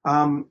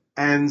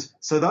 And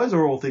so those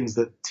are all things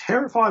that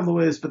terrify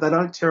lawyers, but they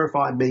don't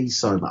terrify me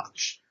so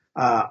much.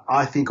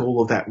 I think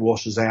all of that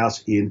washes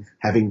out in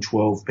having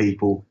 12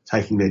 people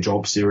taking their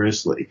job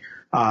seriously.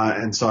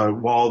 And so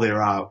while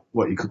there are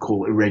what you could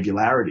call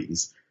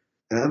irregularities,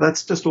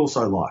 that's just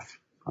also life.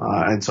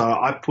 And so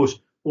I put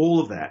all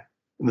of that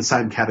in the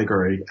same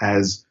category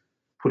as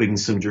putting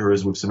some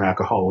jurors with some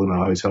alcohol in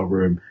a hotel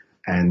room,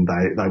 and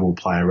they will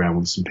play around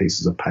with some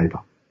pieces of paper.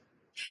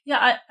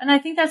 Yeah, and I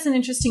think that's an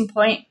interesting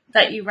point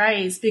that you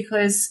raise,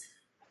 because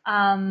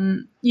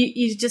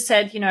you just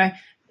said,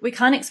 we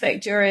can't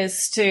expect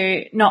jurors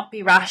to not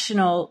be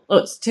rational,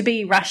 or to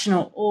be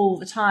rational all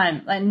the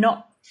time.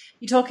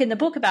 You talk in the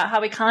book about how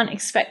we can't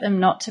expect them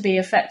not to be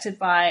affected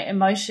by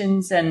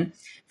emotions. And,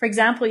 for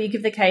example, you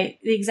give the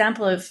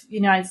example of the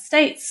United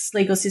States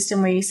legal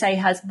system, where you say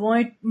has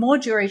more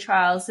jury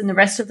trials than the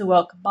rest of the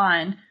world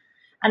combined.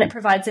 And it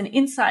provides an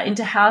insight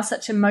into how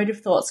such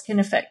emotive thoughts can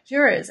affect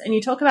jurors. And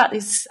you talk about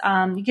this,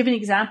 you give an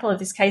example of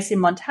this case in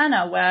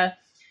Montana where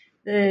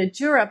the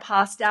juror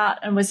passed out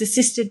and was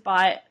assisted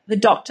by the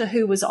doctor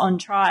who was on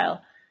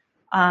trial,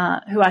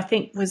 who I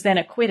think was then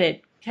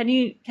acquitted. Can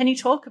you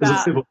talk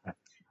about?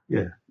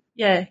 Yeah.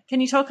 Yeah.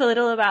 Can you talk a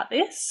little about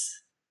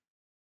this?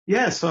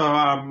 Yeah. So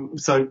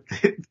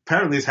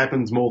apparently this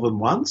happens more than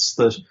once,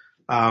 that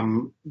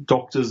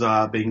doctors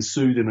are being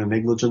sued in a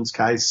negligence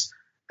case,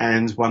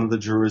 and one of the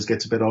jurors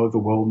gets a bit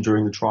overwhelmed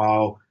during the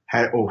trial,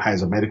 or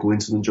has a medical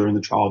incident during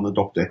the trial, and the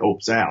doctor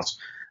helps out.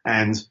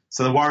 And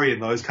so the worry in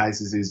those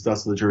cases is,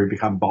 does the jury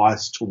become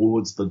biased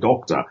towards the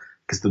doctor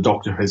because the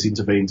doctor has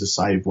intervened to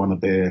save one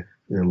of their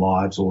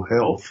lives or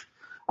health?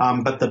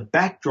 But the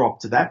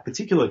backdrop to that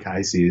particular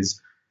case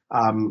is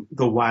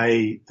the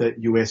way that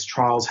US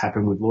trials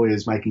happen with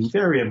lawyers making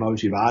very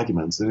emotive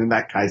arguments. And in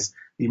that case,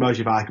 the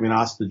emotive argument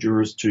asked the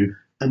jurors to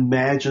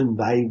imagine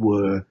they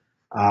were,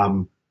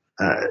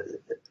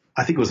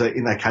 I think it was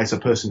in that case, a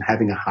person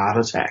having a heart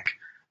attack.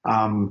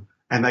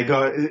 And they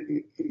go,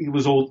 it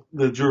was all,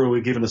 the juror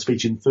were given a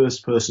speech in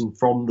first person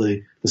from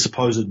the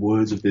supposed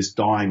words of this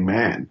dying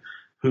man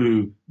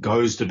who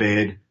goes to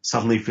bed,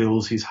 suddenly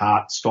feels his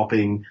heart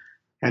stopping,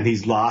 and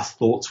his last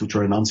thoughts, which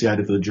are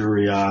enunciated for the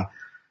jury, are,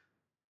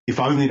 if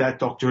only that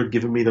doctor had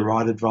given me the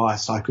right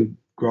advice, I could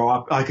grow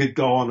up, I could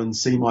go on and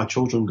see my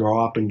children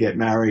grow up and get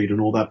married and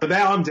all that. But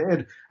now I'm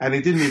dead. And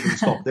it didn't even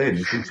stop then.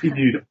 It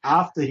continued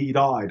after he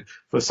died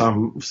for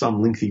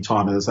some lengthy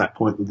time. And at that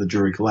point that the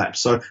jury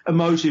collapsed. So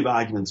emotive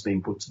arguments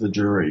being put to the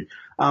jury.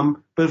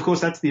 But of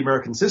course, that's the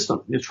American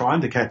system. You're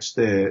trying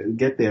to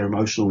get their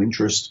emotional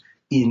interest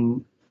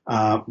in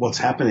what's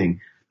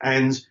happening.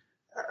 And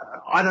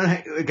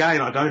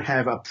I don't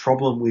have a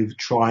problem with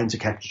trying to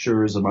capture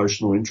jurors'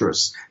 emotional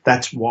interests.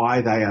 That's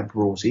why they are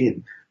brought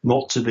in,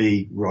 not to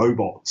be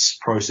robots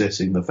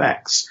processing the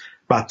facts,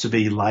 but to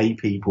be lay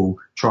people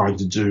trying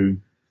to do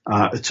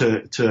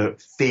to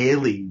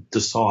fairly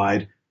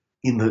decide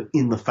in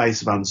the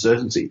face of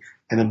uncertainty.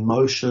 And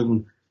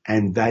emotion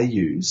and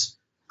values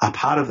are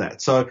part of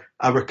that. So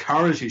a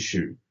recurrent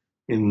issue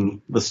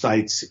in the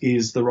States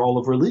is the role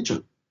of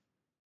religion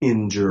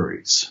in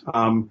juries.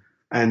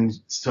 And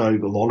so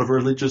a lot of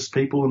religious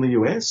people in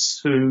the US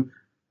who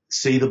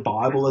see the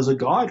Bible as a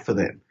guide for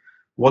them.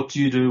 What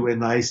do you do when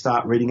they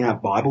start reading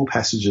out Bible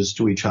passages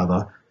to each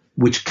other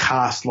which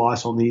cast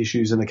light on the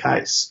issues in a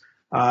case?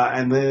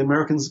 And the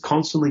Americans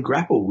constantly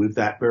grapple with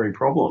that very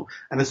problem.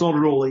 And it's not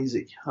at all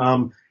easy,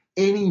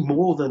 any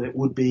more than it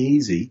would be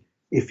easy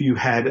if you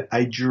had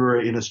a juror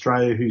in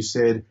Australia who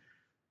said,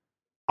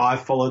 I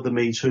followed the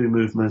Me Too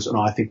movement and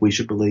I think we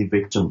should believe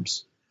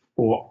victims.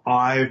 Or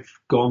I've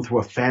gone through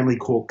a family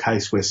court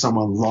case where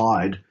someone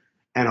lied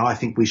and I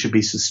think we should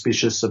be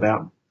suspicious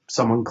about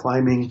someone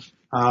claiming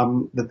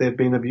that they've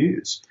been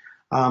abused.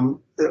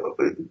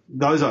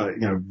 Those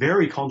are,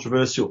 very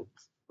controversial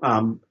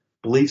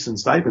beliefs and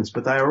statements,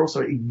 but they are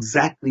also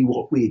exactly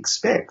what we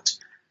expect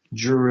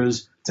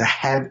jurors to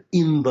have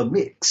in the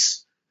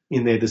mix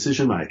in their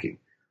decision making.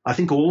 I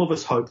think all of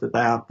us hope that they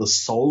aren't the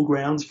sole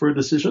grounds for a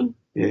decision,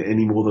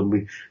 any more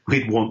than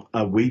we'd want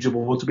a Ouija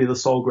board to be the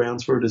sole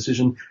grounds for a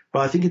decision. But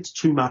I think it's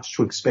too much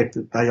to expect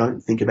that they don't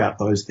think about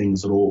those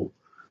things at all.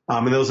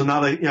 And there was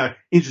another,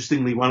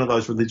 interestingly, one of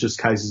those religious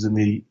cases in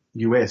the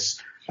US,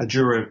 a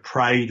juror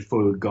prayed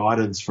for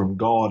guidance from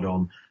God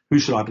on who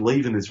should I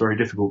believe in this very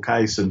difficult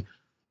case. And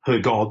her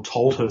God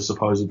told her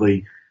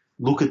supposedly,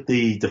 look at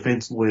the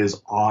defense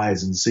lawyer's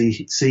eyes and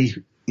see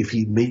if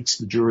he meets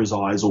the juror's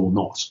eyes or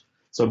not.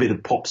 So a bit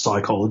of pop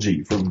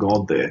psychology from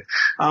God there.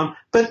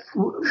 But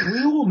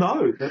we all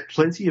know that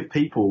plenty of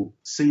people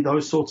see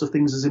those sorts of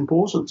things as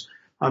important.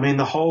 I mean,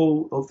 the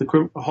whole of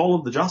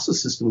the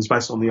justice system is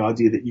based on the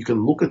idea that you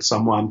can look at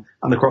someone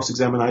under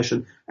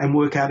cross-examination and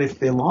work out if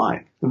they're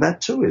lying. And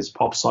that too is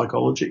pop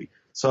psychology.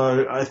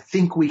 So I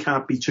think we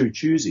can't be too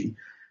choosy.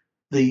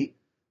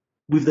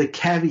 With the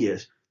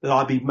caveat that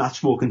I'd be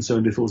much more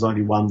concerned if it was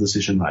only one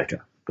decision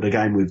maker. But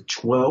again, with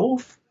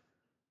 12,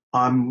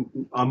 I'm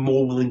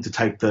more willing to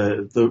take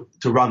to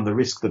run the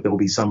risk that there'll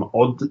be some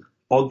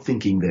odd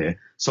thinking there,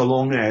 so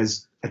long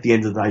as at the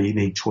end of the day you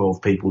need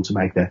 12 people to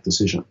make that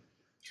decision.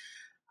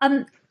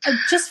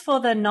 Just for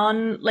the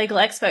non-legal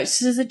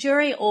experts, does a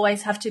jury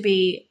always have to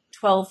be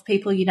 12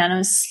 people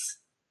unanimous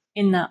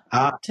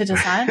to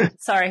decide?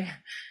 Sorry.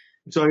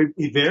 So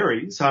it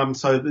varies.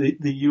 So the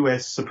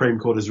US Supreme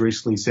Court has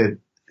recently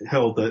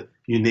held that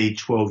you need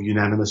 12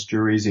 unanimous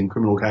juries in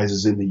criminal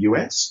cases in the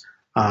US.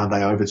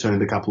 They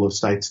overturned a couple of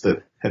states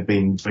that have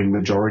been doing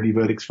majority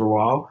verdicts for a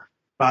while.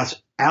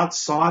 But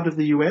outside of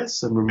the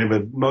US, and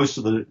remember, most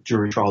of the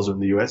jury trials are in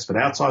the US, but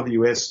outside the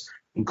US,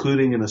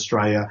 including in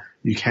Australia,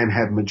 you can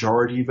have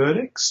majority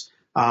verdicts,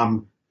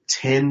 10-2,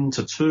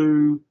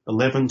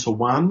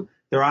 11-1.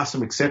 There are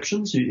some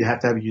exceptions. You have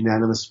to have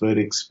unanimous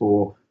verdicts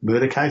for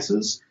murder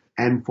cases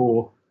and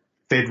for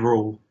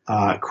federal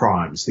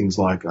crimes, things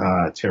like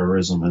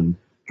terrorism and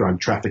drug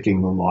trafficking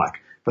and the like.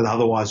 But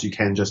otherwise you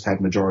can just have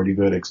majority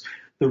verdicts.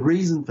 The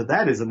reason for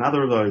that is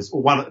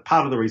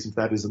part of the reason for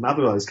that is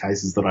another of those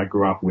cases that I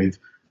grew up with,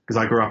 because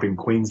I grew up in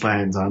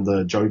Queensland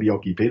under Joh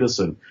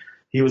Bjelke-Petersen.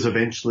 He was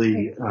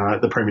eventually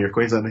the Premier of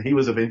Queensland, and he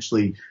was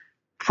eventually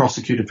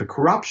prosecuted for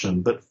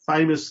corruption, but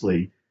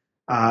famously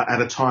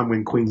at a time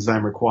when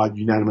Queensland required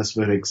unanimous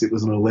verdicts, it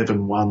was an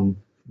 11-1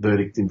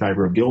 verdict in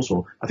favour of guilt,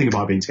 or I think it might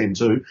have been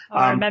 10-2.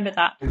 I remember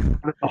that.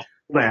 The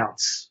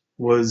holdouts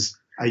was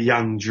a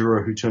young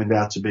juror who turned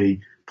out to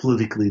be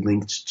politically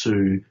linked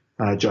to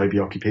Joh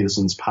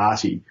Bjelke-Petersen's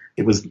party.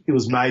 It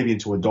was made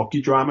into a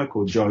docudrama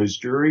called Joh's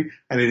Jury,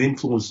 and it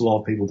influenced a lot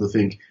of people to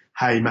think,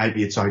 hey,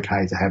 maybe it's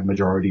okay to have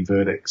majority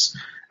verdicts.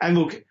 And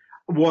look,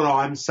 what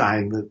I'm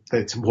saying that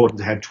it's important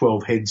to have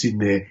 12 heads in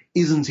there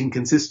isn't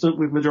inconsistent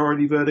with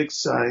majority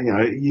verdicts.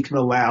 You can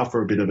allow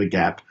for a bit of a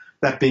gap.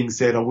 That being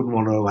said, I wouldn't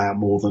want to allow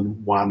more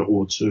than one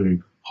or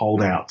two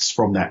holdouts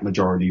from that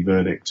majority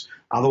verdict.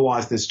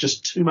 Otherwise, there's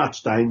just too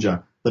much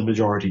danger the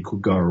majority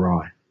could go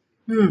awry.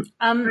 And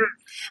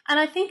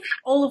I think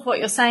all of what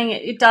you're saying,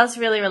 it does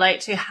really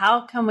relate to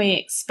how can we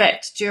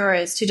expect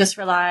jurors to just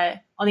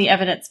rely on the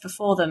evidence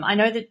before them. I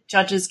know that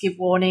judges give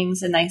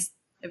warnings and they're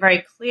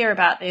very clear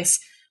about this,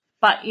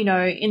 but,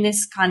 in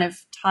this kind of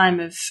time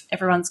of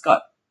everyone's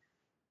got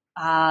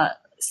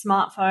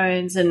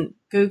smartphones and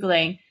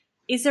Googling,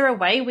 is there a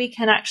way we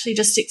can actually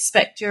just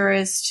expect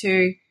jurors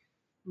to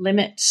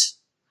limit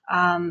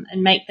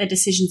and make their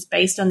decisions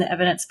based on the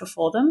evidence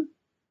before them?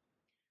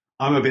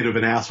 I'm a bit of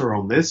an outer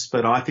on this,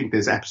 but I think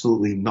there's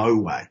absolutely no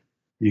way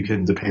you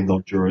can depend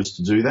on jurors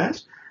to do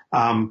that.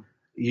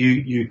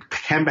 You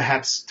can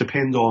perhaps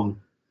depend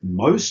on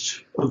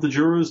most of the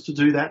jurors to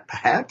do that,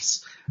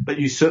 perhaps, but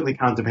you certainly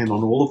can't depend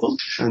on all of them.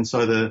 And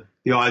so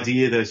the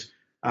idea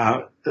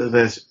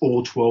that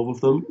all 12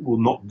 of them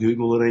will not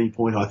Google at any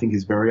point, I think,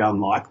 is very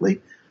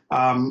unlikely.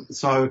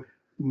 So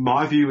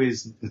my view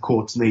is the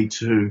courts need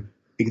to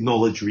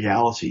acknowledge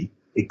reality,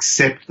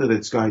 accept that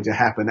it's going to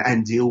happen,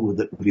 and deal with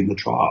it within the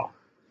trial.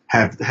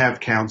 Have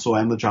counsel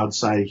and the judge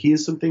say,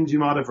 here's some things you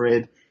might have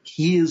read,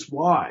 here's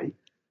why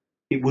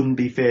it wouldn't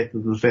be fair for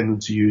the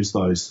defendant to use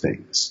those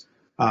things.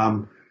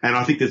 And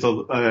I think there's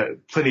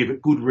plenty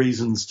of good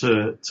reasons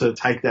to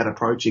take that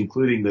approach,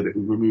 including that it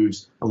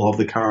removes a lot of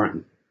the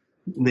current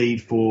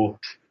need for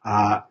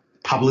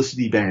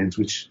publicity bans,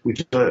 which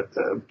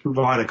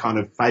provide a kind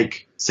of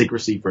fake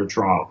secrecy for a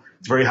trial.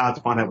 It's very hard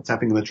to find out what's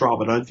happening in the trial,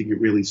 but I don't think it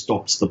really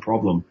stops the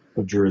problem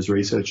of jurors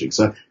researching.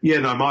 So,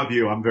 my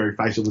view, I'm very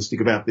fatalistic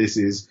about this,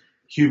 is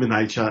human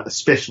nature,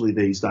 especially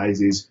these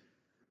days, is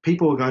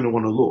people are going to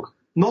want to look,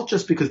 not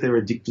just because they're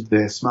addicted to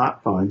their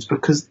smartphones,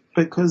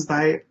 because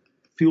they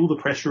feel the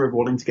pressure of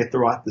wanting to get the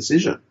right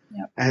decision.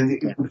 Yep. And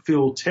it would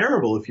feel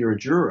terrible if you're a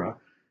juror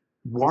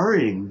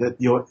worrying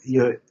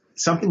that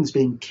something's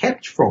being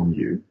kept from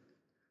you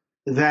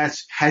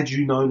that had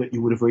you known that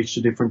you would have reached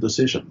a different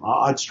decision.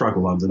 I'd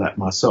struggle under that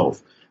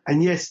myself.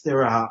 And yes,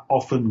 there are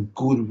often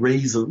good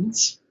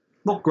reasons,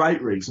 not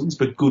great reasons,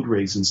 but good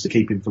reasons to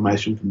keep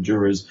information from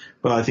jurors.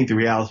 But I think the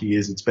reality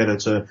is it's better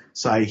to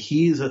say,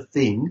 here's a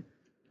thing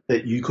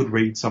that you could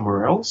read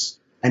somewhere else,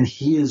 and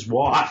here's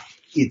why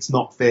it's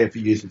not fair for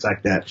you to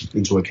take that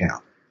into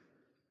account.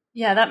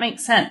 Yeah, that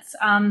makes sense.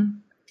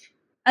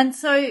 And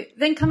so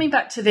then coming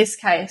back to this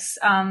case,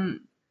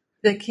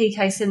 the key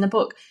case in the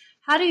book,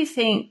 how do you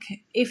think,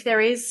 if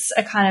there is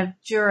a kind of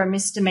juror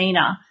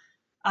misdemeanor,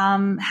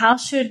 how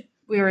should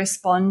we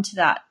respond to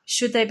that?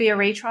 Should there be a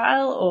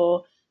retrial,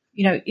 or,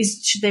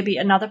 should there be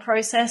another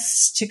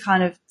process to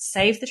kind of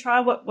save the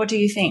trial? What do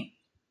you think?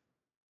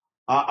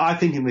 I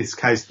think in this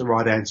case the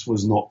right answer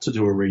was not to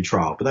do a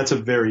retrial, but that's a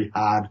very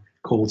hard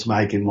call to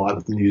make in light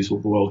of the News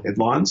of the World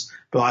headlines.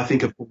 But I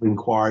think a full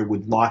inquiry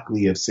would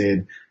likely have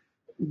said,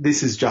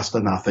 this is just a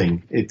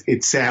nothing.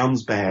 It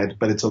sounds bad,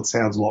 but it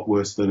sounds a lot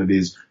worse than it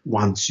is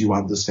once you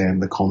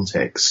understand the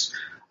context.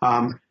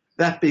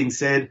 That being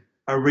said,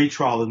 a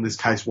retrial in this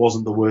case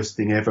wasn't the worst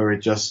thing ever. It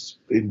just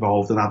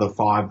involved another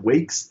 5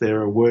 weeks.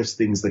 There are worse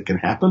things that can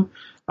happen.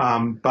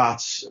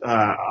 But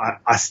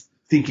I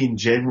think in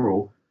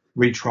general,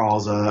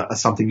 retrials are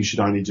something you should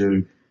only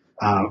do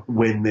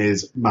when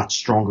there's much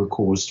stronger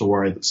cause to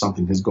worry that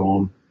something has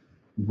gone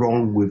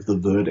wrong with the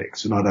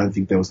verdict, and I don't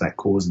think there was that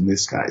cause in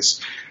this case.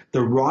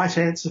 The right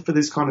answer for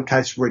this kind of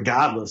case,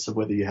 regardless of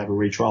whether you have a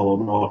retrial or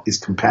not, is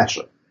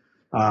compassion.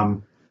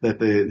 That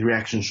the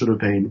reaction should have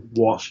been,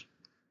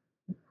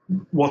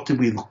 what did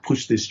we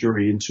push this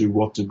jury into?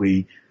 What did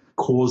we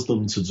cause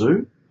them to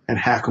do? And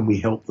how can we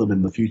help them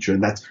in the future?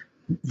 And that's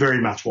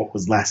very much what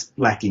was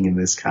lacking in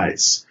this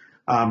case.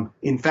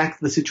 In fact,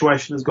 the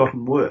situation has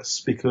gotten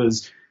worse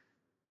because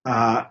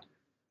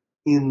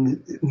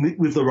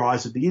with the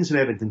rise of the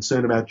internet and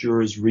concern about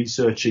jurors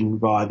researching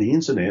via the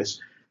internet,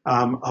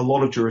 a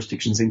lot of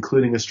jurisdictions,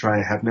 including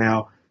Australia, have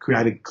now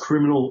created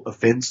criminal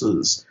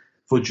offences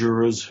for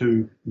jurors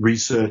who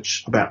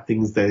research about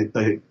things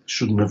they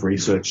shouldn't have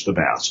researched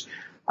about,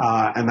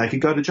 and they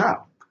could go to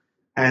jail.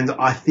 And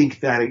I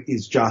think that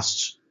is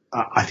just,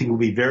 I think it will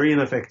be very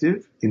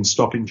ineffective in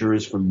stopping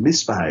jurors from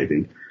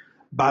misbehaving,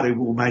 but it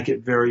will make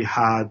it very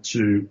hard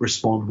to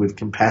respond with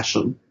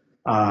compassion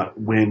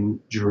when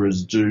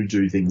jurors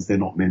do things they're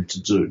not meant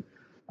to do.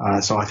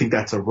 So I think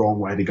that's a wrong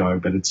way to go,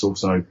 but it's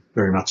also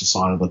very much a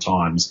sign of the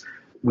times.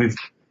 With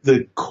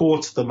the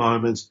courts at the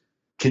moment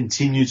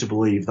continue to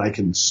believe they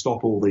can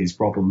stop all these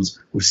problems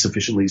with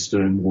sufficiently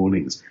stern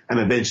warnings, and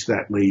eventually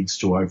that leads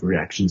to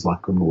overreactions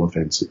like criminal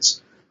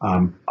offences.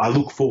 I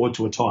look forward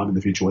to a time in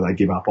the future where they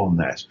give up on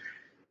that.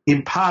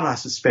 In part, I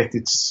suspect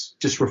it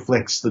just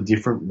reflects the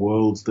different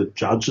worlds that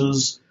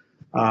judges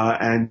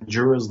and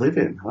jurors live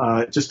in,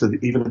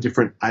 even a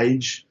different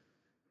age.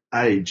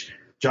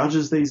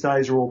 Judges these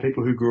days are all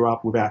people who grew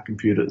up without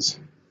computers.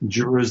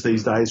 Jurors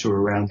these days, who are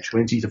around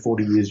 20 to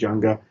 40 years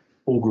younger,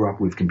 all grew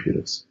up with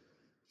computers.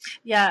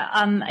 Yeah,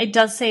 it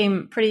does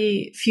seem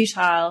pretty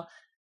futile.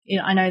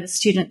 I know the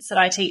students that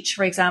I teach,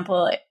 for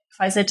example, if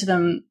I said to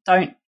them,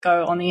 don't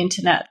go on the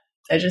internet,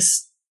 they're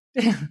just,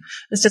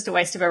 it's just a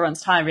waste of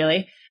everyone's time,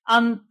 really.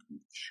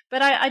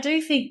 But I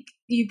do think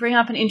you bring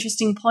up an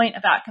interesting point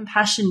about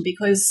compassion,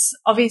 because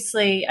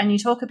obviously, and you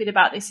talk a bit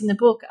about this in the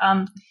book,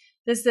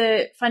 there's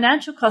the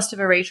financial cost of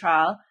a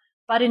retrial,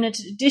 but in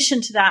addition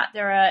to that,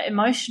 there are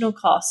emotional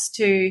costs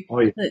to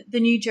the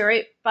new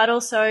jury, but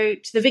also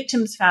to the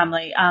victim's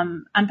family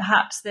and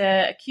perhaps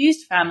the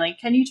accused family.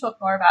 Can you talk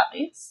more about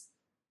this?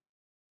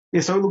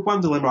 Yeah, so the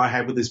one dilemma I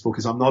have with this book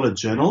is I'm not a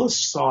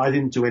journalist, so I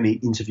didn't do any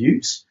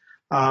interviews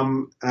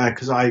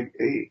because I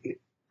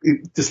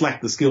just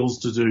lacked the skills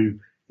to do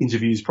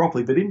interviews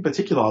properly. But in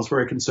particular, I was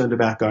very concerned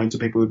about going to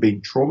people who have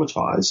been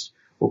traumatised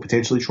or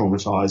potentially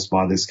traumatised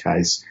by this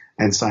case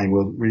and saying,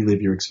 well,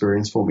 relive your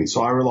experience for me.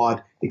 So I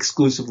relied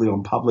exclusively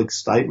on public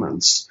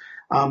statements.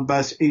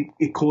 But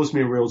it caused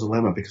me a real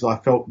dilemma because I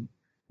felt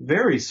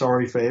very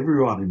sorry for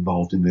everyone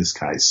involved in this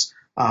case.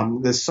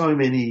 There's so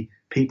many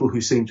people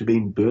who seem to be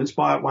burnt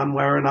by it one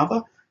way or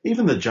another.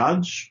 Even the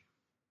judge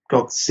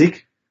got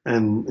sick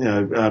and,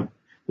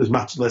 there's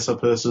much less a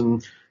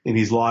person in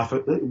his life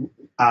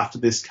after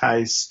this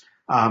case.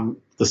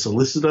 The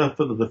solicitor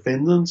for the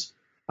defendant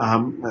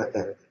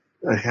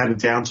had a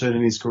downturn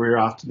in his career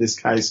after this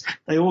case.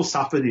 They all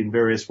suffered in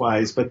various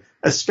ways, but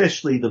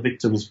especially the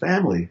victim's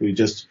family, who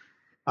just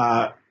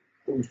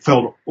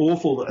felt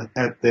awful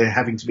at there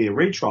having to be a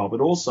retrial,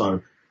 but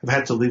also have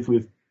had to live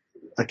with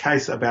a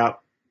case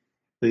about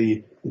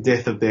the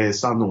death of their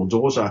son or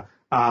daughter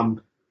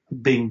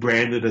being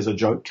branded as a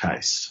joke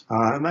case.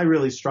 And they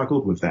really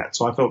struggled with that.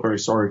 So I felt very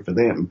sorry for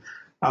them.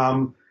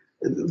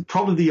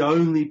 Probably the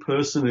only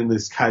person in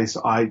this case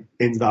I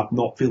ended up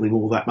not feeling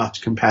all that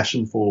much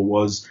compassion for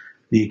was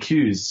the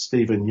accused,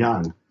 Stephen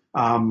Young,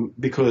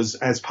 because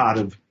as part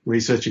of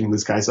researching in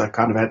this case, I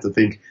kind of had to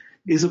think,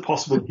 is it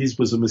possible his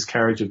was a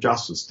miscarriage of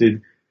justice?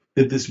 Did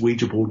this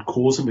Ouija board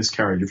cause a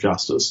miscarriage of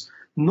justice?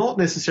 Not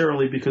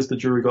necessarily because the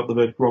jury got the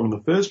verdict wrong in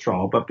the first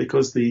trial, but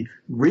because the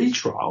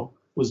retrial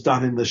was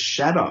done in the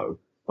shadow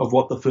of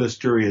what the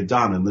first jury had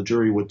done, and the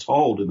jury were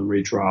told in the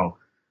retrial,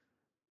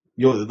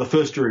 the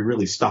first jury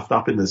really stuffed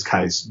up in this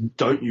case.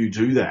 Don't you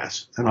do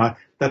that? And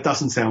that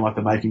doesn't sound like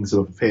the makings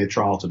of a fair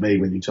trial to me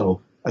when you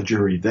tell a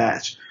jury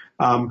that.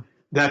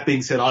 That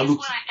being said, I looked.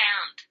 What I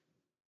found.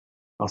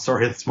 Oh,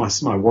 sorry, that's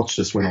my watch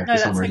just went off for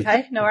some reason. No,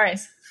 that's okay. No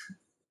worries.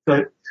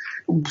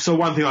 So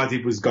one thing I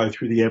did was go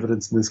through the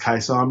evidence in this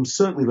case. I'm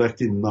certainly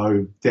left in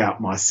no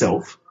doubt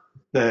myself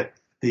that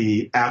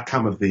the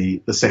outcome of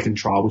the second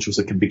trial, which was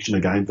a conviction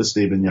again for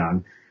Stephen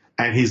Young,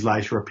 and his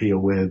later appeal,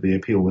 where the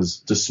appeal was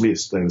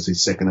dismissed, that was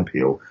his second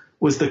appeal,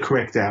 was the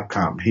correct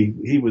outcome.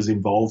 He was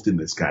involved in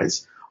this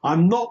case.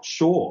 I'm not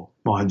sure,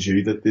 mind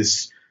you, that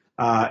this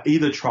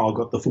either trial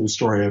got the full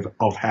story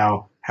of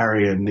how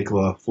Harry and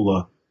Nicola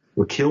Fuller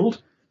were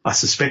killed. I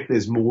suspect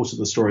there's more to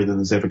the story than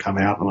has ever come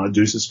out, and I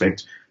do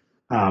suspect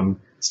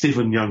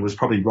Stephen Young was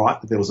probably right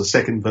that there was a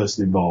second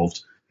person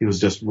involved. He was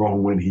just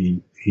wrong when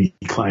he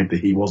claimed that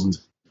he wasn't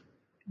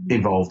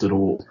involved at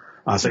all.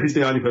 So he's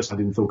the only person I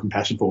didn't feel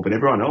compassion for, but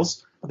everyone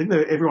else, I think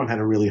everyone had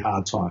a really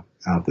hard time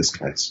out of this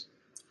case.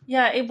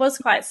 Yeah, it was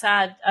quite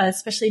sad,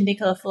 especially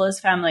Nicola Fuller's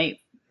family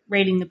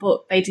reading the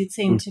book. They did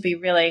seem to be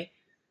really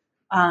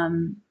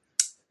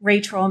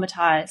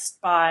re-traumatized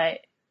by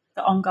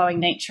the ongoing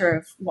nature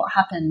of what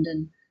happened.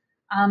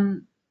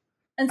 And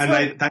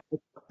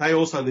they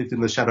also lived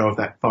in the shadow of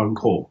that phone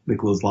call,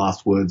 Nicola's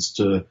last words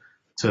to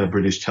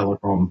British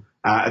Telecom.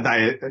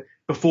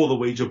 Before the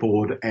Ouija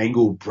board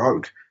angle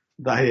broke,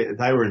 they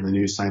were in the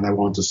news saying they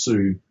wanted to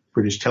sue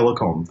British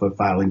Telecom for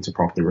failing to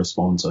properly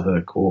respond to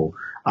her call,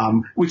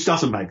 which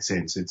doesn't make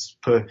sense.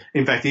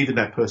 In fact, even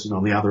that person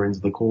on the other end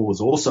of the call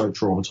was also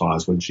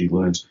traumatized when she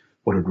learned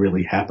what had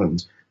really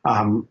happened.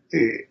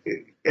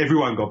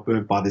 Everyone got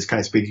burnt by this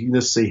case, but you can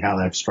just see how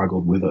they've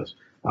struggled with it.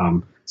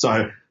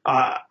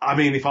 I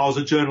mean, if I was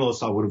a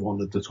journalist, I would have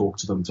wanted to talk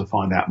to them to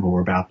find out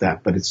more about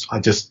that, but I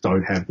just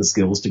don't have the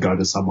skills to go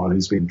to someone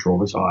who's been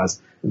traumatized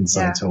and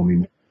say, tell me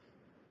more.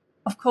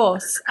 Of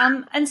course.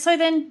 And so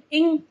then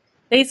in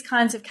these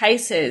kinds of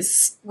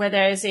cases where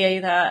there's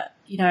either,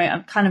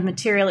 a kind of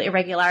material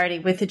irregularity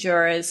with the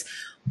jurors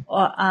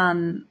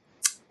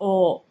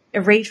or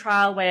a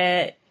retrial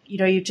where,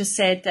 you just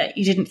said that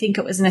you didn't think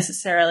it was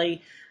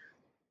necessarily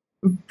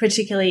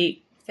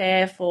particularly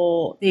fair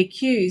for the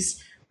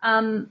accused,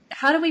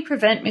 how do we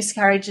prevent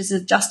miscarriages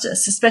of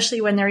justice, especially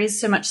when there is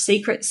so much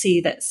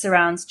secrecy that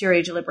surrounds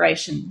jury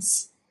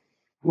deliberations?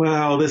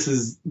 Well, this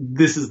is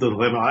the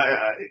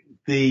dilemma.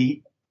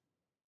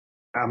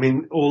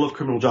 All of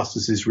criminal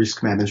justice is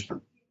risk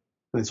management.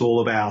 It's all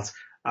about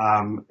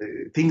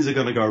things are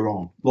going to go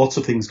wrong. Lots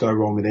of things go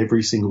wrong in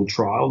every single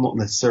trial, not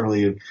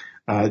necessarily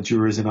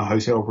jurors in a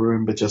hotel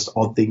room, but just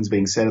odd things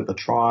being said at the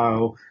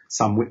trial,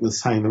 some witness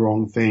saying the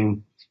wrong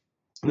thing.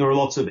 There are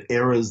lots of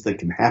errors that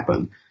can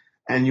happen,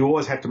 and you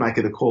always have to make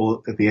it a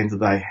call at the end of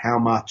the day, how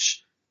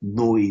much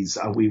noise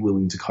are we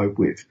willing to cope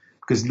with?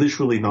 Because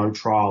literally no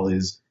trial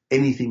is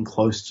anything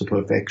close to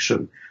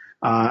perfection.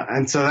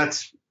 And so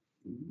that's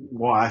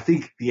why I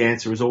think the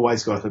answer has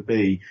always got to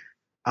be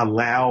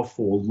allow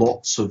for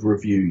lots of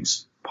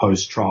reviews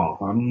post-trial.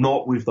 I'm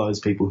not with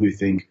those people who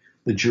think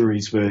the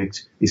jury's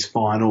verdict is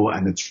final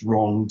and it's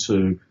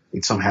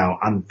somehow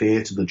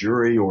unfair to the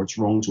jury or it's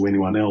wrong to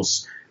anyone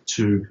else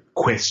to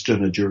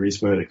question a jury's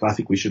verdict. I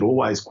think we should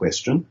always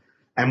question,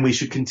 and we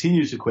should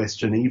continue to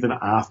question even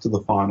after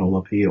the final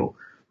appeal.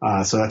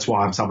 So that's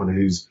why I'm someone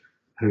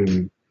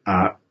who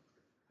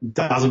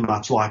doesn't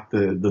much like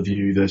the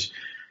view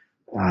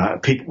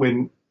that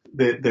people,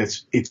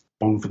 it's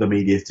wrong for the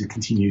media to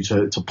continue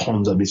to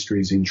ponder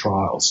mysteries in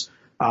trials.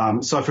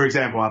 So, for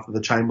example, after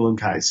the Chamberlain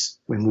case,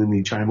 when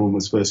Lindy Chamberlain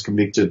was first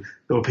convicted,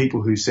 there were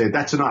people who said,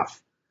 that's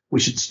enough. We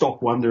should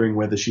stop wondering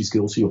whether she's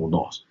guilty or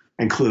not.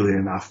 And clearly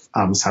enough,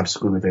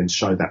 subsequent events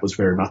show that was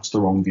very much the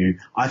wrong view.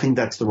 I think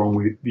that's the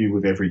wrong view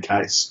with every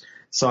case.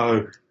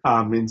 So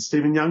in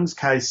Stephen Young's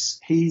case,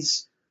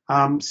 he's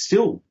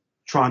still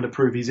trying to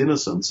prove his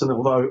innocence. And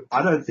although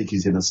I don't think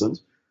he's innocent,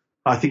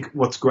 I think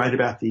what's great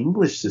about the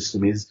English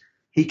system is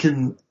he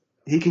can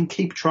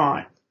keep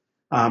trying.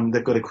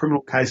 They've got a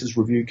criminal cases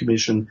review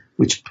commission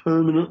which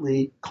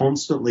permanently,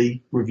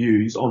 constantly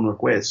reviews on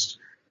request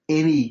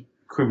any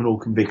criminal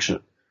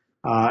conviction.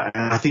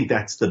 And I think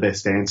that's the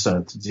best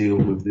answer to deal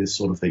with this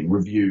sort of thing,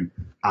 review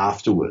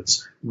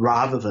afterwards,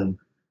 rather than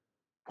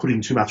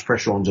putting too much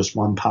pressure on just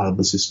one part of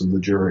the system, the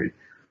jury.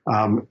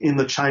 In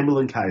the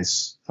Chamberlain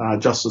case,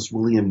 Justice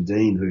William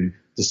Dean, who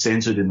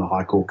dissented in the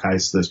High Court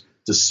case that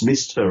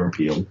dismissed her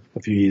appeal a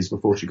few years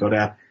before she got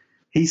out,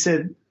 he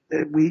said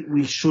we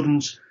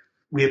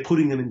are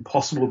putting an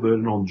impossible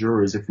burden on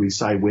jurors if we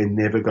say we're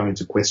never going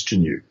to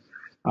question you.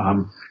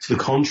 To the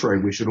contrary,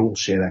 we should all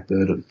share that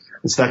burden.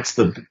 And so that's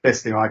the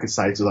best thing I could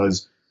say to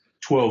those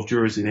 12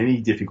 jurors in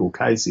any difficult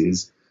case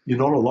is you're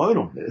not alone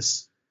on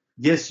this.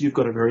 Yes, you've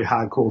got a very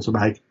hard call to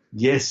make.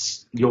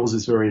 Yes, yours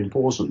is very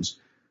important,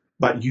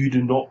 but you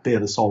do not bear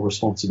the sole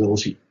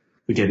responsibility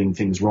for getting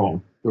things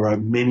wrong. There are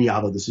many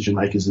other decision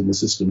makers in the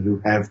system who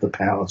have the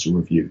power to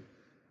review.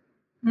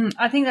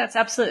 I think that's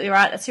absolutely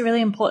right. That's a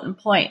really important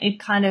point. It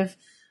kind of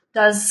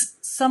does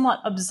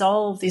somewhat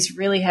absolve this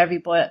really heavy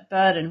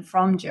burden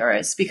from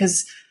jurors,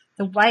 because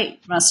the weight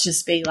must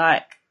just be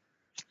like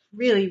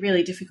really,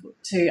 really difficult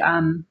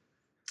to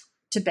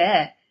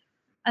bear.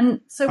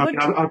 And so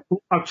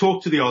I've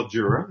talked to the odd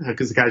juror,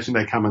 because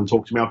occasionally they come and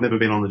talk to me. I've never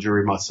been on the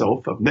jury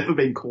myself. I've never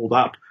been called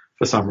up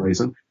for some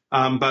reason.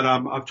 But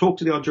I've talked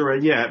to the odd juror,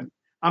 yeah.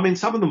 I mean,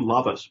 some of them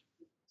love it.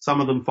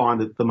 Some of them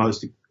find it the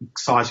most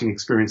exciting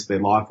experience of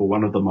their life, or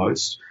one of the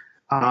most.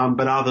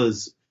 But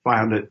others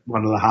found it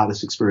one of the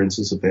hardest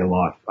experiences of their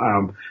life.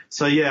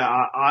 So yeah,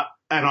 I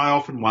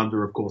often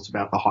wonder, of course,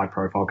 about the high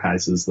profile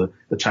cases,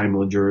 the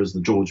Chamberlain jurors, the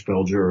George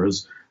Bell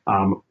jurors,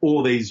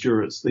 all these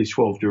jurors, these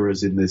 12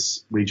 jurors in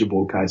this Ouija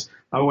board case.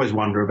 I always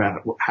wonder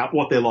about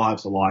what their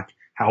lives are like,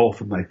 how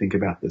often they think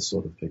about this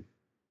sort of thing.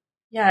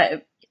 Yeah,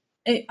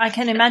 I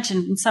can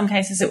imagine in some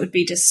cases it would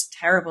be just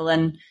terrible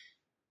and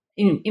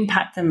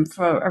impact them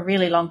for a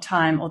really long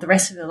time, or the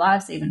rest of their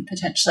lives even,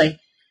 potentially.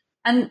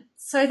 And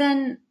so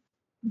then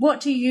what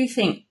do you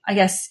think, I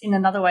guess in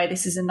another way,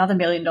 this is another $1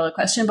 million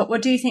question, but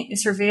what do you think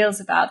this reveals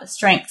about the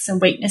strengths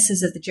and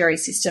weaknesses of the jury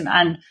system,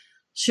 and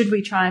should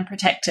we try and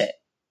protect it?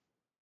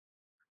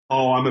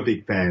 Oh, I'm a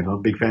big fan. I'm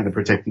a big fan of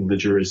protecting the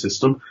jury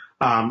system,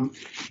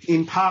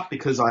 in part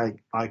because I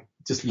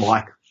just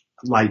like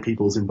lay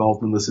people's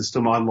involvement in the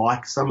system. I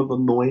like some of the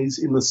noise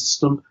in the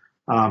system.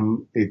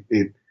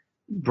 It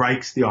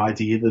breaks the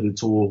idea that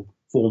it's all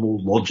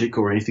formal logic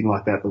or anything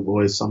like that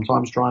lawyers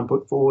sometimes try and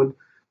put forward.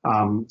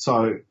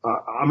 So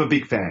I'm a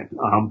big fan.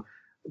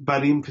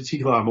 But in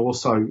particular, I'm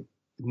also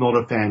not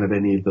a fan of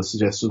any of the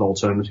suggested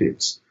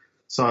alternatives.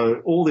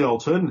 So all the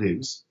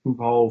alternatives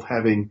involve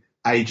having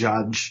a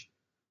judge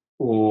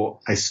or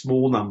a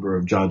small number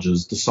of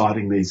judges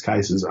deciding these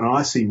cases, and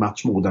I see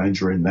much more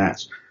danger in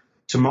that.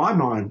 To my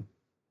mind,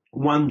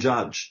 one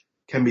judge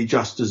can be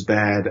just as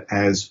bad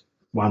as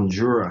one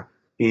juror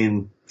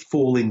in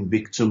falling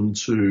victim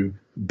to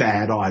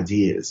bad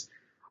ideas.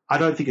 I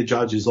don't think a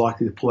judge is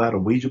likely to pull out a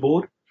Ouija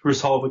board to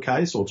resolve a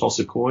case or toss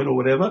a coin or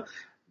whatever.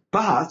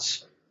 But,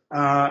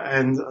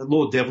 and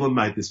Lord Devlin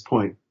made this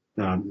point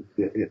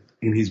in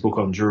his book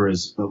on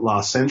jurors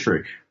last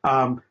century,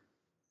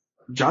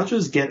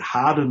 judges get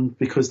hardened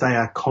because they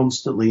are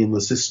constantly in the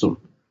system,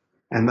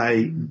 and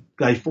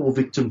they fall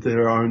victim to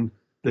their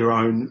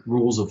own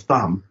rules of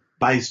thumb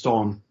based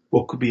on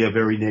what could be a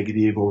very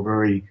negative or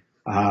very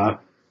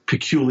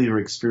peculiar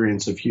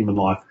experience of human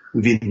life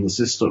within the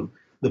system.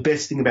 The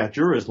best thing about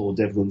jurors, Lord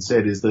Devlin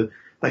said, is that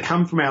they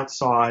come from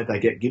outside, they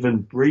get given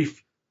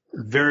brief,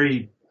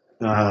 very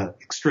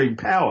extreme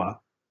power,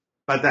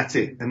 but that's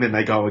it, and then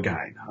they go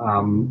again.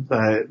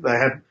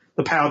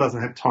 The power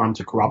doesn't have time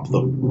to corrupt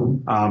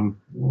them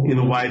in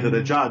a way that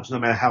a judge, no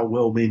matter how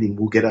well-meaning,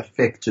 will get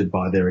affected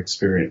by their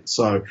experience.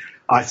 So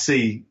I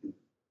see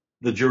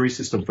the jury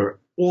system, for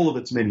all of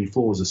its many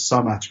flaws, is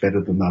so much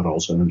better than that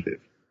alternative.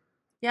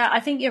 Yeah, I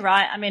think you're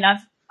right. I mean,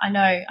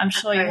 I'm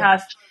sure you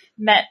have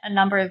met a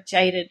number of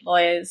jaded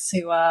lawyers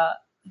who are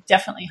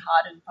definitely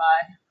hardened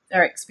by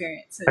their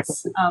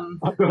experiences.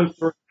 I've gone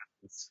through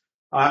this.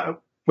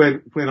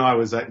 When I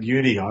was at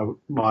uni,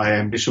 my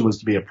ambition was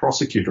to be a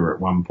prosecutor at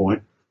one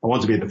point. I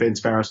wanted to be a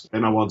defence barrister,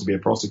 and I wanted to be a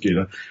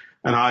prosecutor.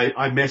 And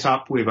I met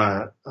up with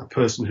a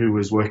person who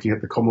was working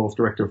at the Commonwealth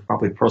Director of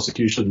Public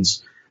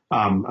Prosecutions,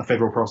 a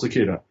federal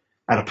prosecutor,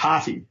 at a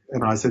party.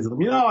 And I said to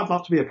them, I'd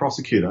love to be a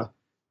prosecutor,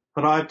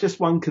 but I have just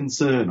one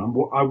concern.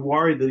 I'm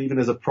worried that even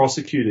as a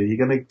prosecutor,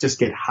 you're going to just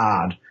get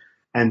hard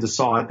and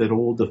decide that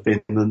all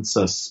defendants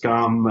are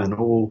scum and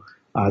all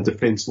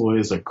defence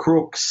lawyers are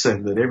crooks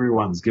and that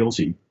everyone's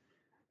guilty.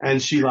 And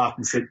she laughed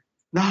and said,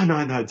 no,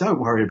 don't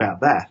worry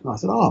about that. And I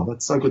said, oh,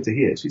 that's so good to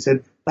hear. She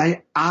said,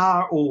 they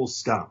are all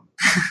scum.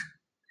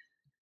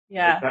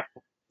 Yeah. At that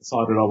point, I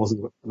decided I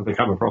wasn't going to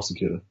become a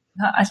prosecutor.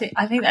 I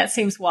think that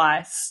seems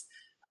wise.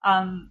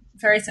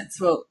 Very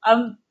sensible.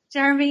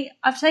 Jeremy,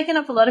 I've taken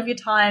up a lot of your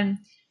time,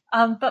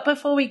 but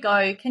before we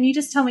go, can you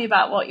just tell me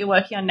about what you're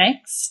working on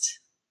next?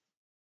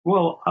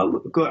 Well,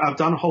 I've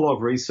done a whole lot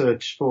of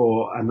research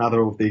for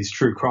another of these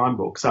true crime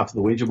books after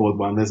the Ouija board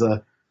one. There's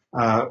a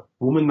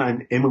woman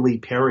named Emily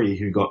Perry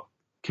who got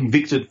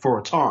convicted for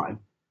a time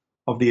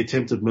of the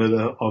attempted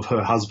murder of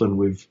her husband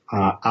with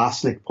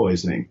arsenic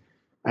poisoning.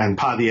 And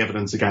part of the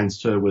evidence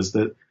against her was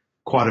that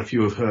quite a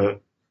few of her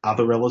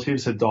other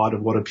relatives had died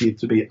of what appeared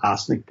to be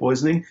arsenic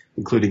poisoning,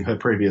 including her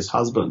previous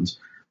husband.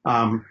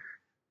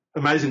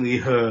 Amazingly,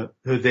 her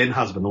then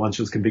husband, the one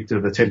she was convicted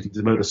of attempting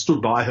to murder,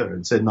 stood by her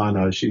and said,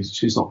 no,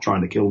 she's not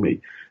trying to kill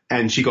me.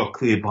 And she got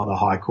cleared by the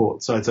High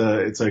Court. So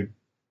it's a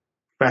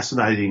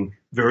fascinating,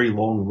 very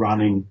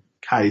long-running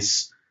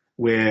case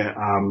where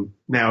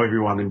now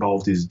everyone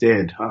involved is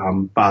dead.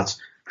 But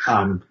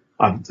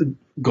I've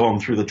gone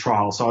through the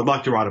trial. So I'd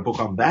like to write a book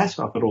on that.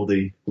 I've got all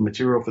the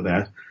material for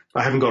that.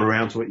 I haven't got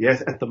around to it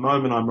yet. At the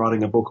moment, I'm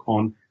writing a book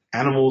on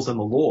animals and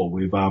the law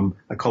with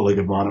a colleague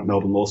of mine at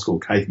Melbourne Law School,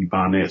 Katie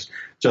Barnett,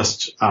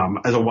 just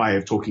as a way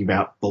of talking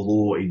about the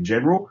law in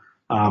general.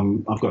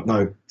 I've got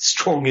no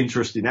strong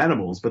interest in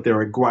animals, but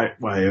they're a great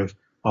way of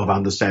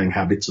understanding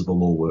how bits of the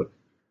law work.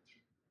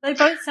 They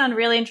both sound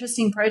really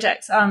interesting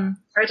projects,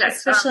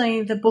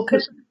 especially the book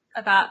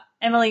about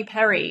Emily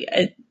Perry.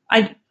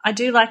 I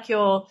do like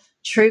your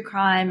true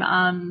crime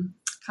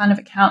kind of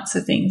accounts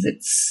of things.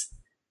 It's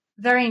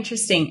very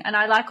interesting. And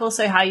I like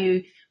also how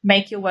you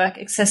make your work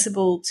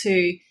accessible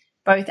to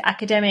both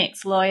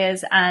academics,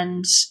 lawyers,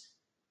 and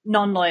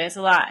non-lawyers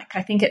alike.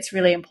 I think it's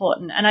really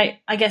important. And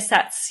I guess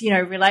that's,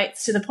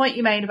 relates to the point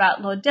you made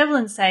about Lord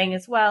Devlin saying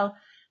as well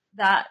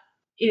that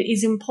it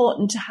is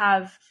important to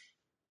have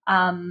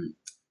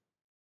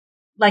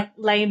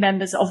lay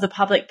members of the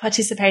public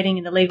participating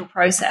in the legal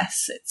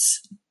process.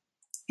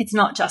 It's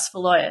not just for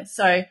lawyers.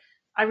 So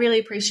I really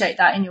appreciate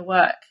that in your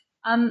work.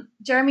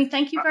 Jeremy,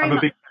 thank you very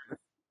much.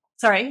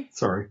 Sorry.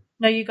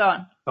 No, you go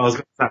on. I was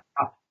going to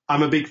say,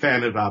 I'm a big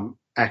fan of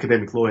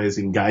academic lawyers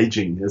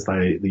engaging, as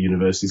the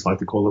universities like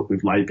to call it,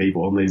 with lay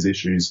people on these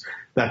issues.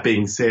 That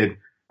being said,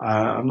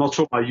 I'm not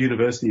sure my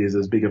university is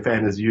as big a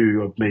fan as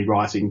you of me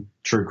writing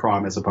true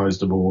crime as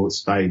opposed to more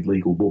staid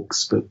legal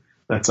books, but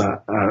that's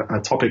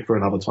a topic for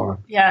another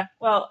time. Yeah,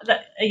 well,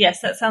 yes,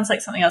 that sounds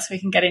like something else we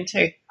can get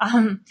into.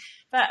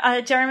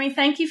 But Jeremy,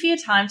 thank you for your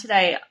time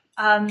today.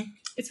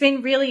 It's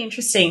been really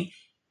interesting.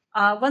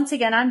 Once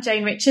again, I'm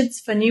Jane Richards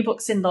for New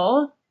Books in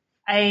Law,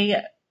 a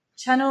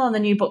channel on the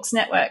New Books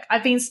Network.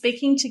 I've been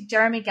speaking to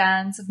Jeremy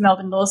Gans of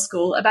Melbourne Law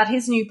School about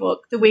his new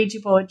book, The Ouija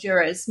Board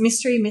Jurors,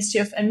 Mystery,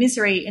 Mischief and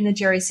Misery in the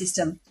Jury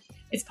System.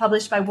 It's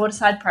published by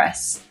Waterside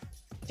Press.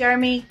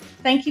 Jeremy,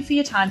 thank you for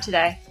your time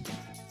today.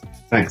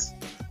 Thanks.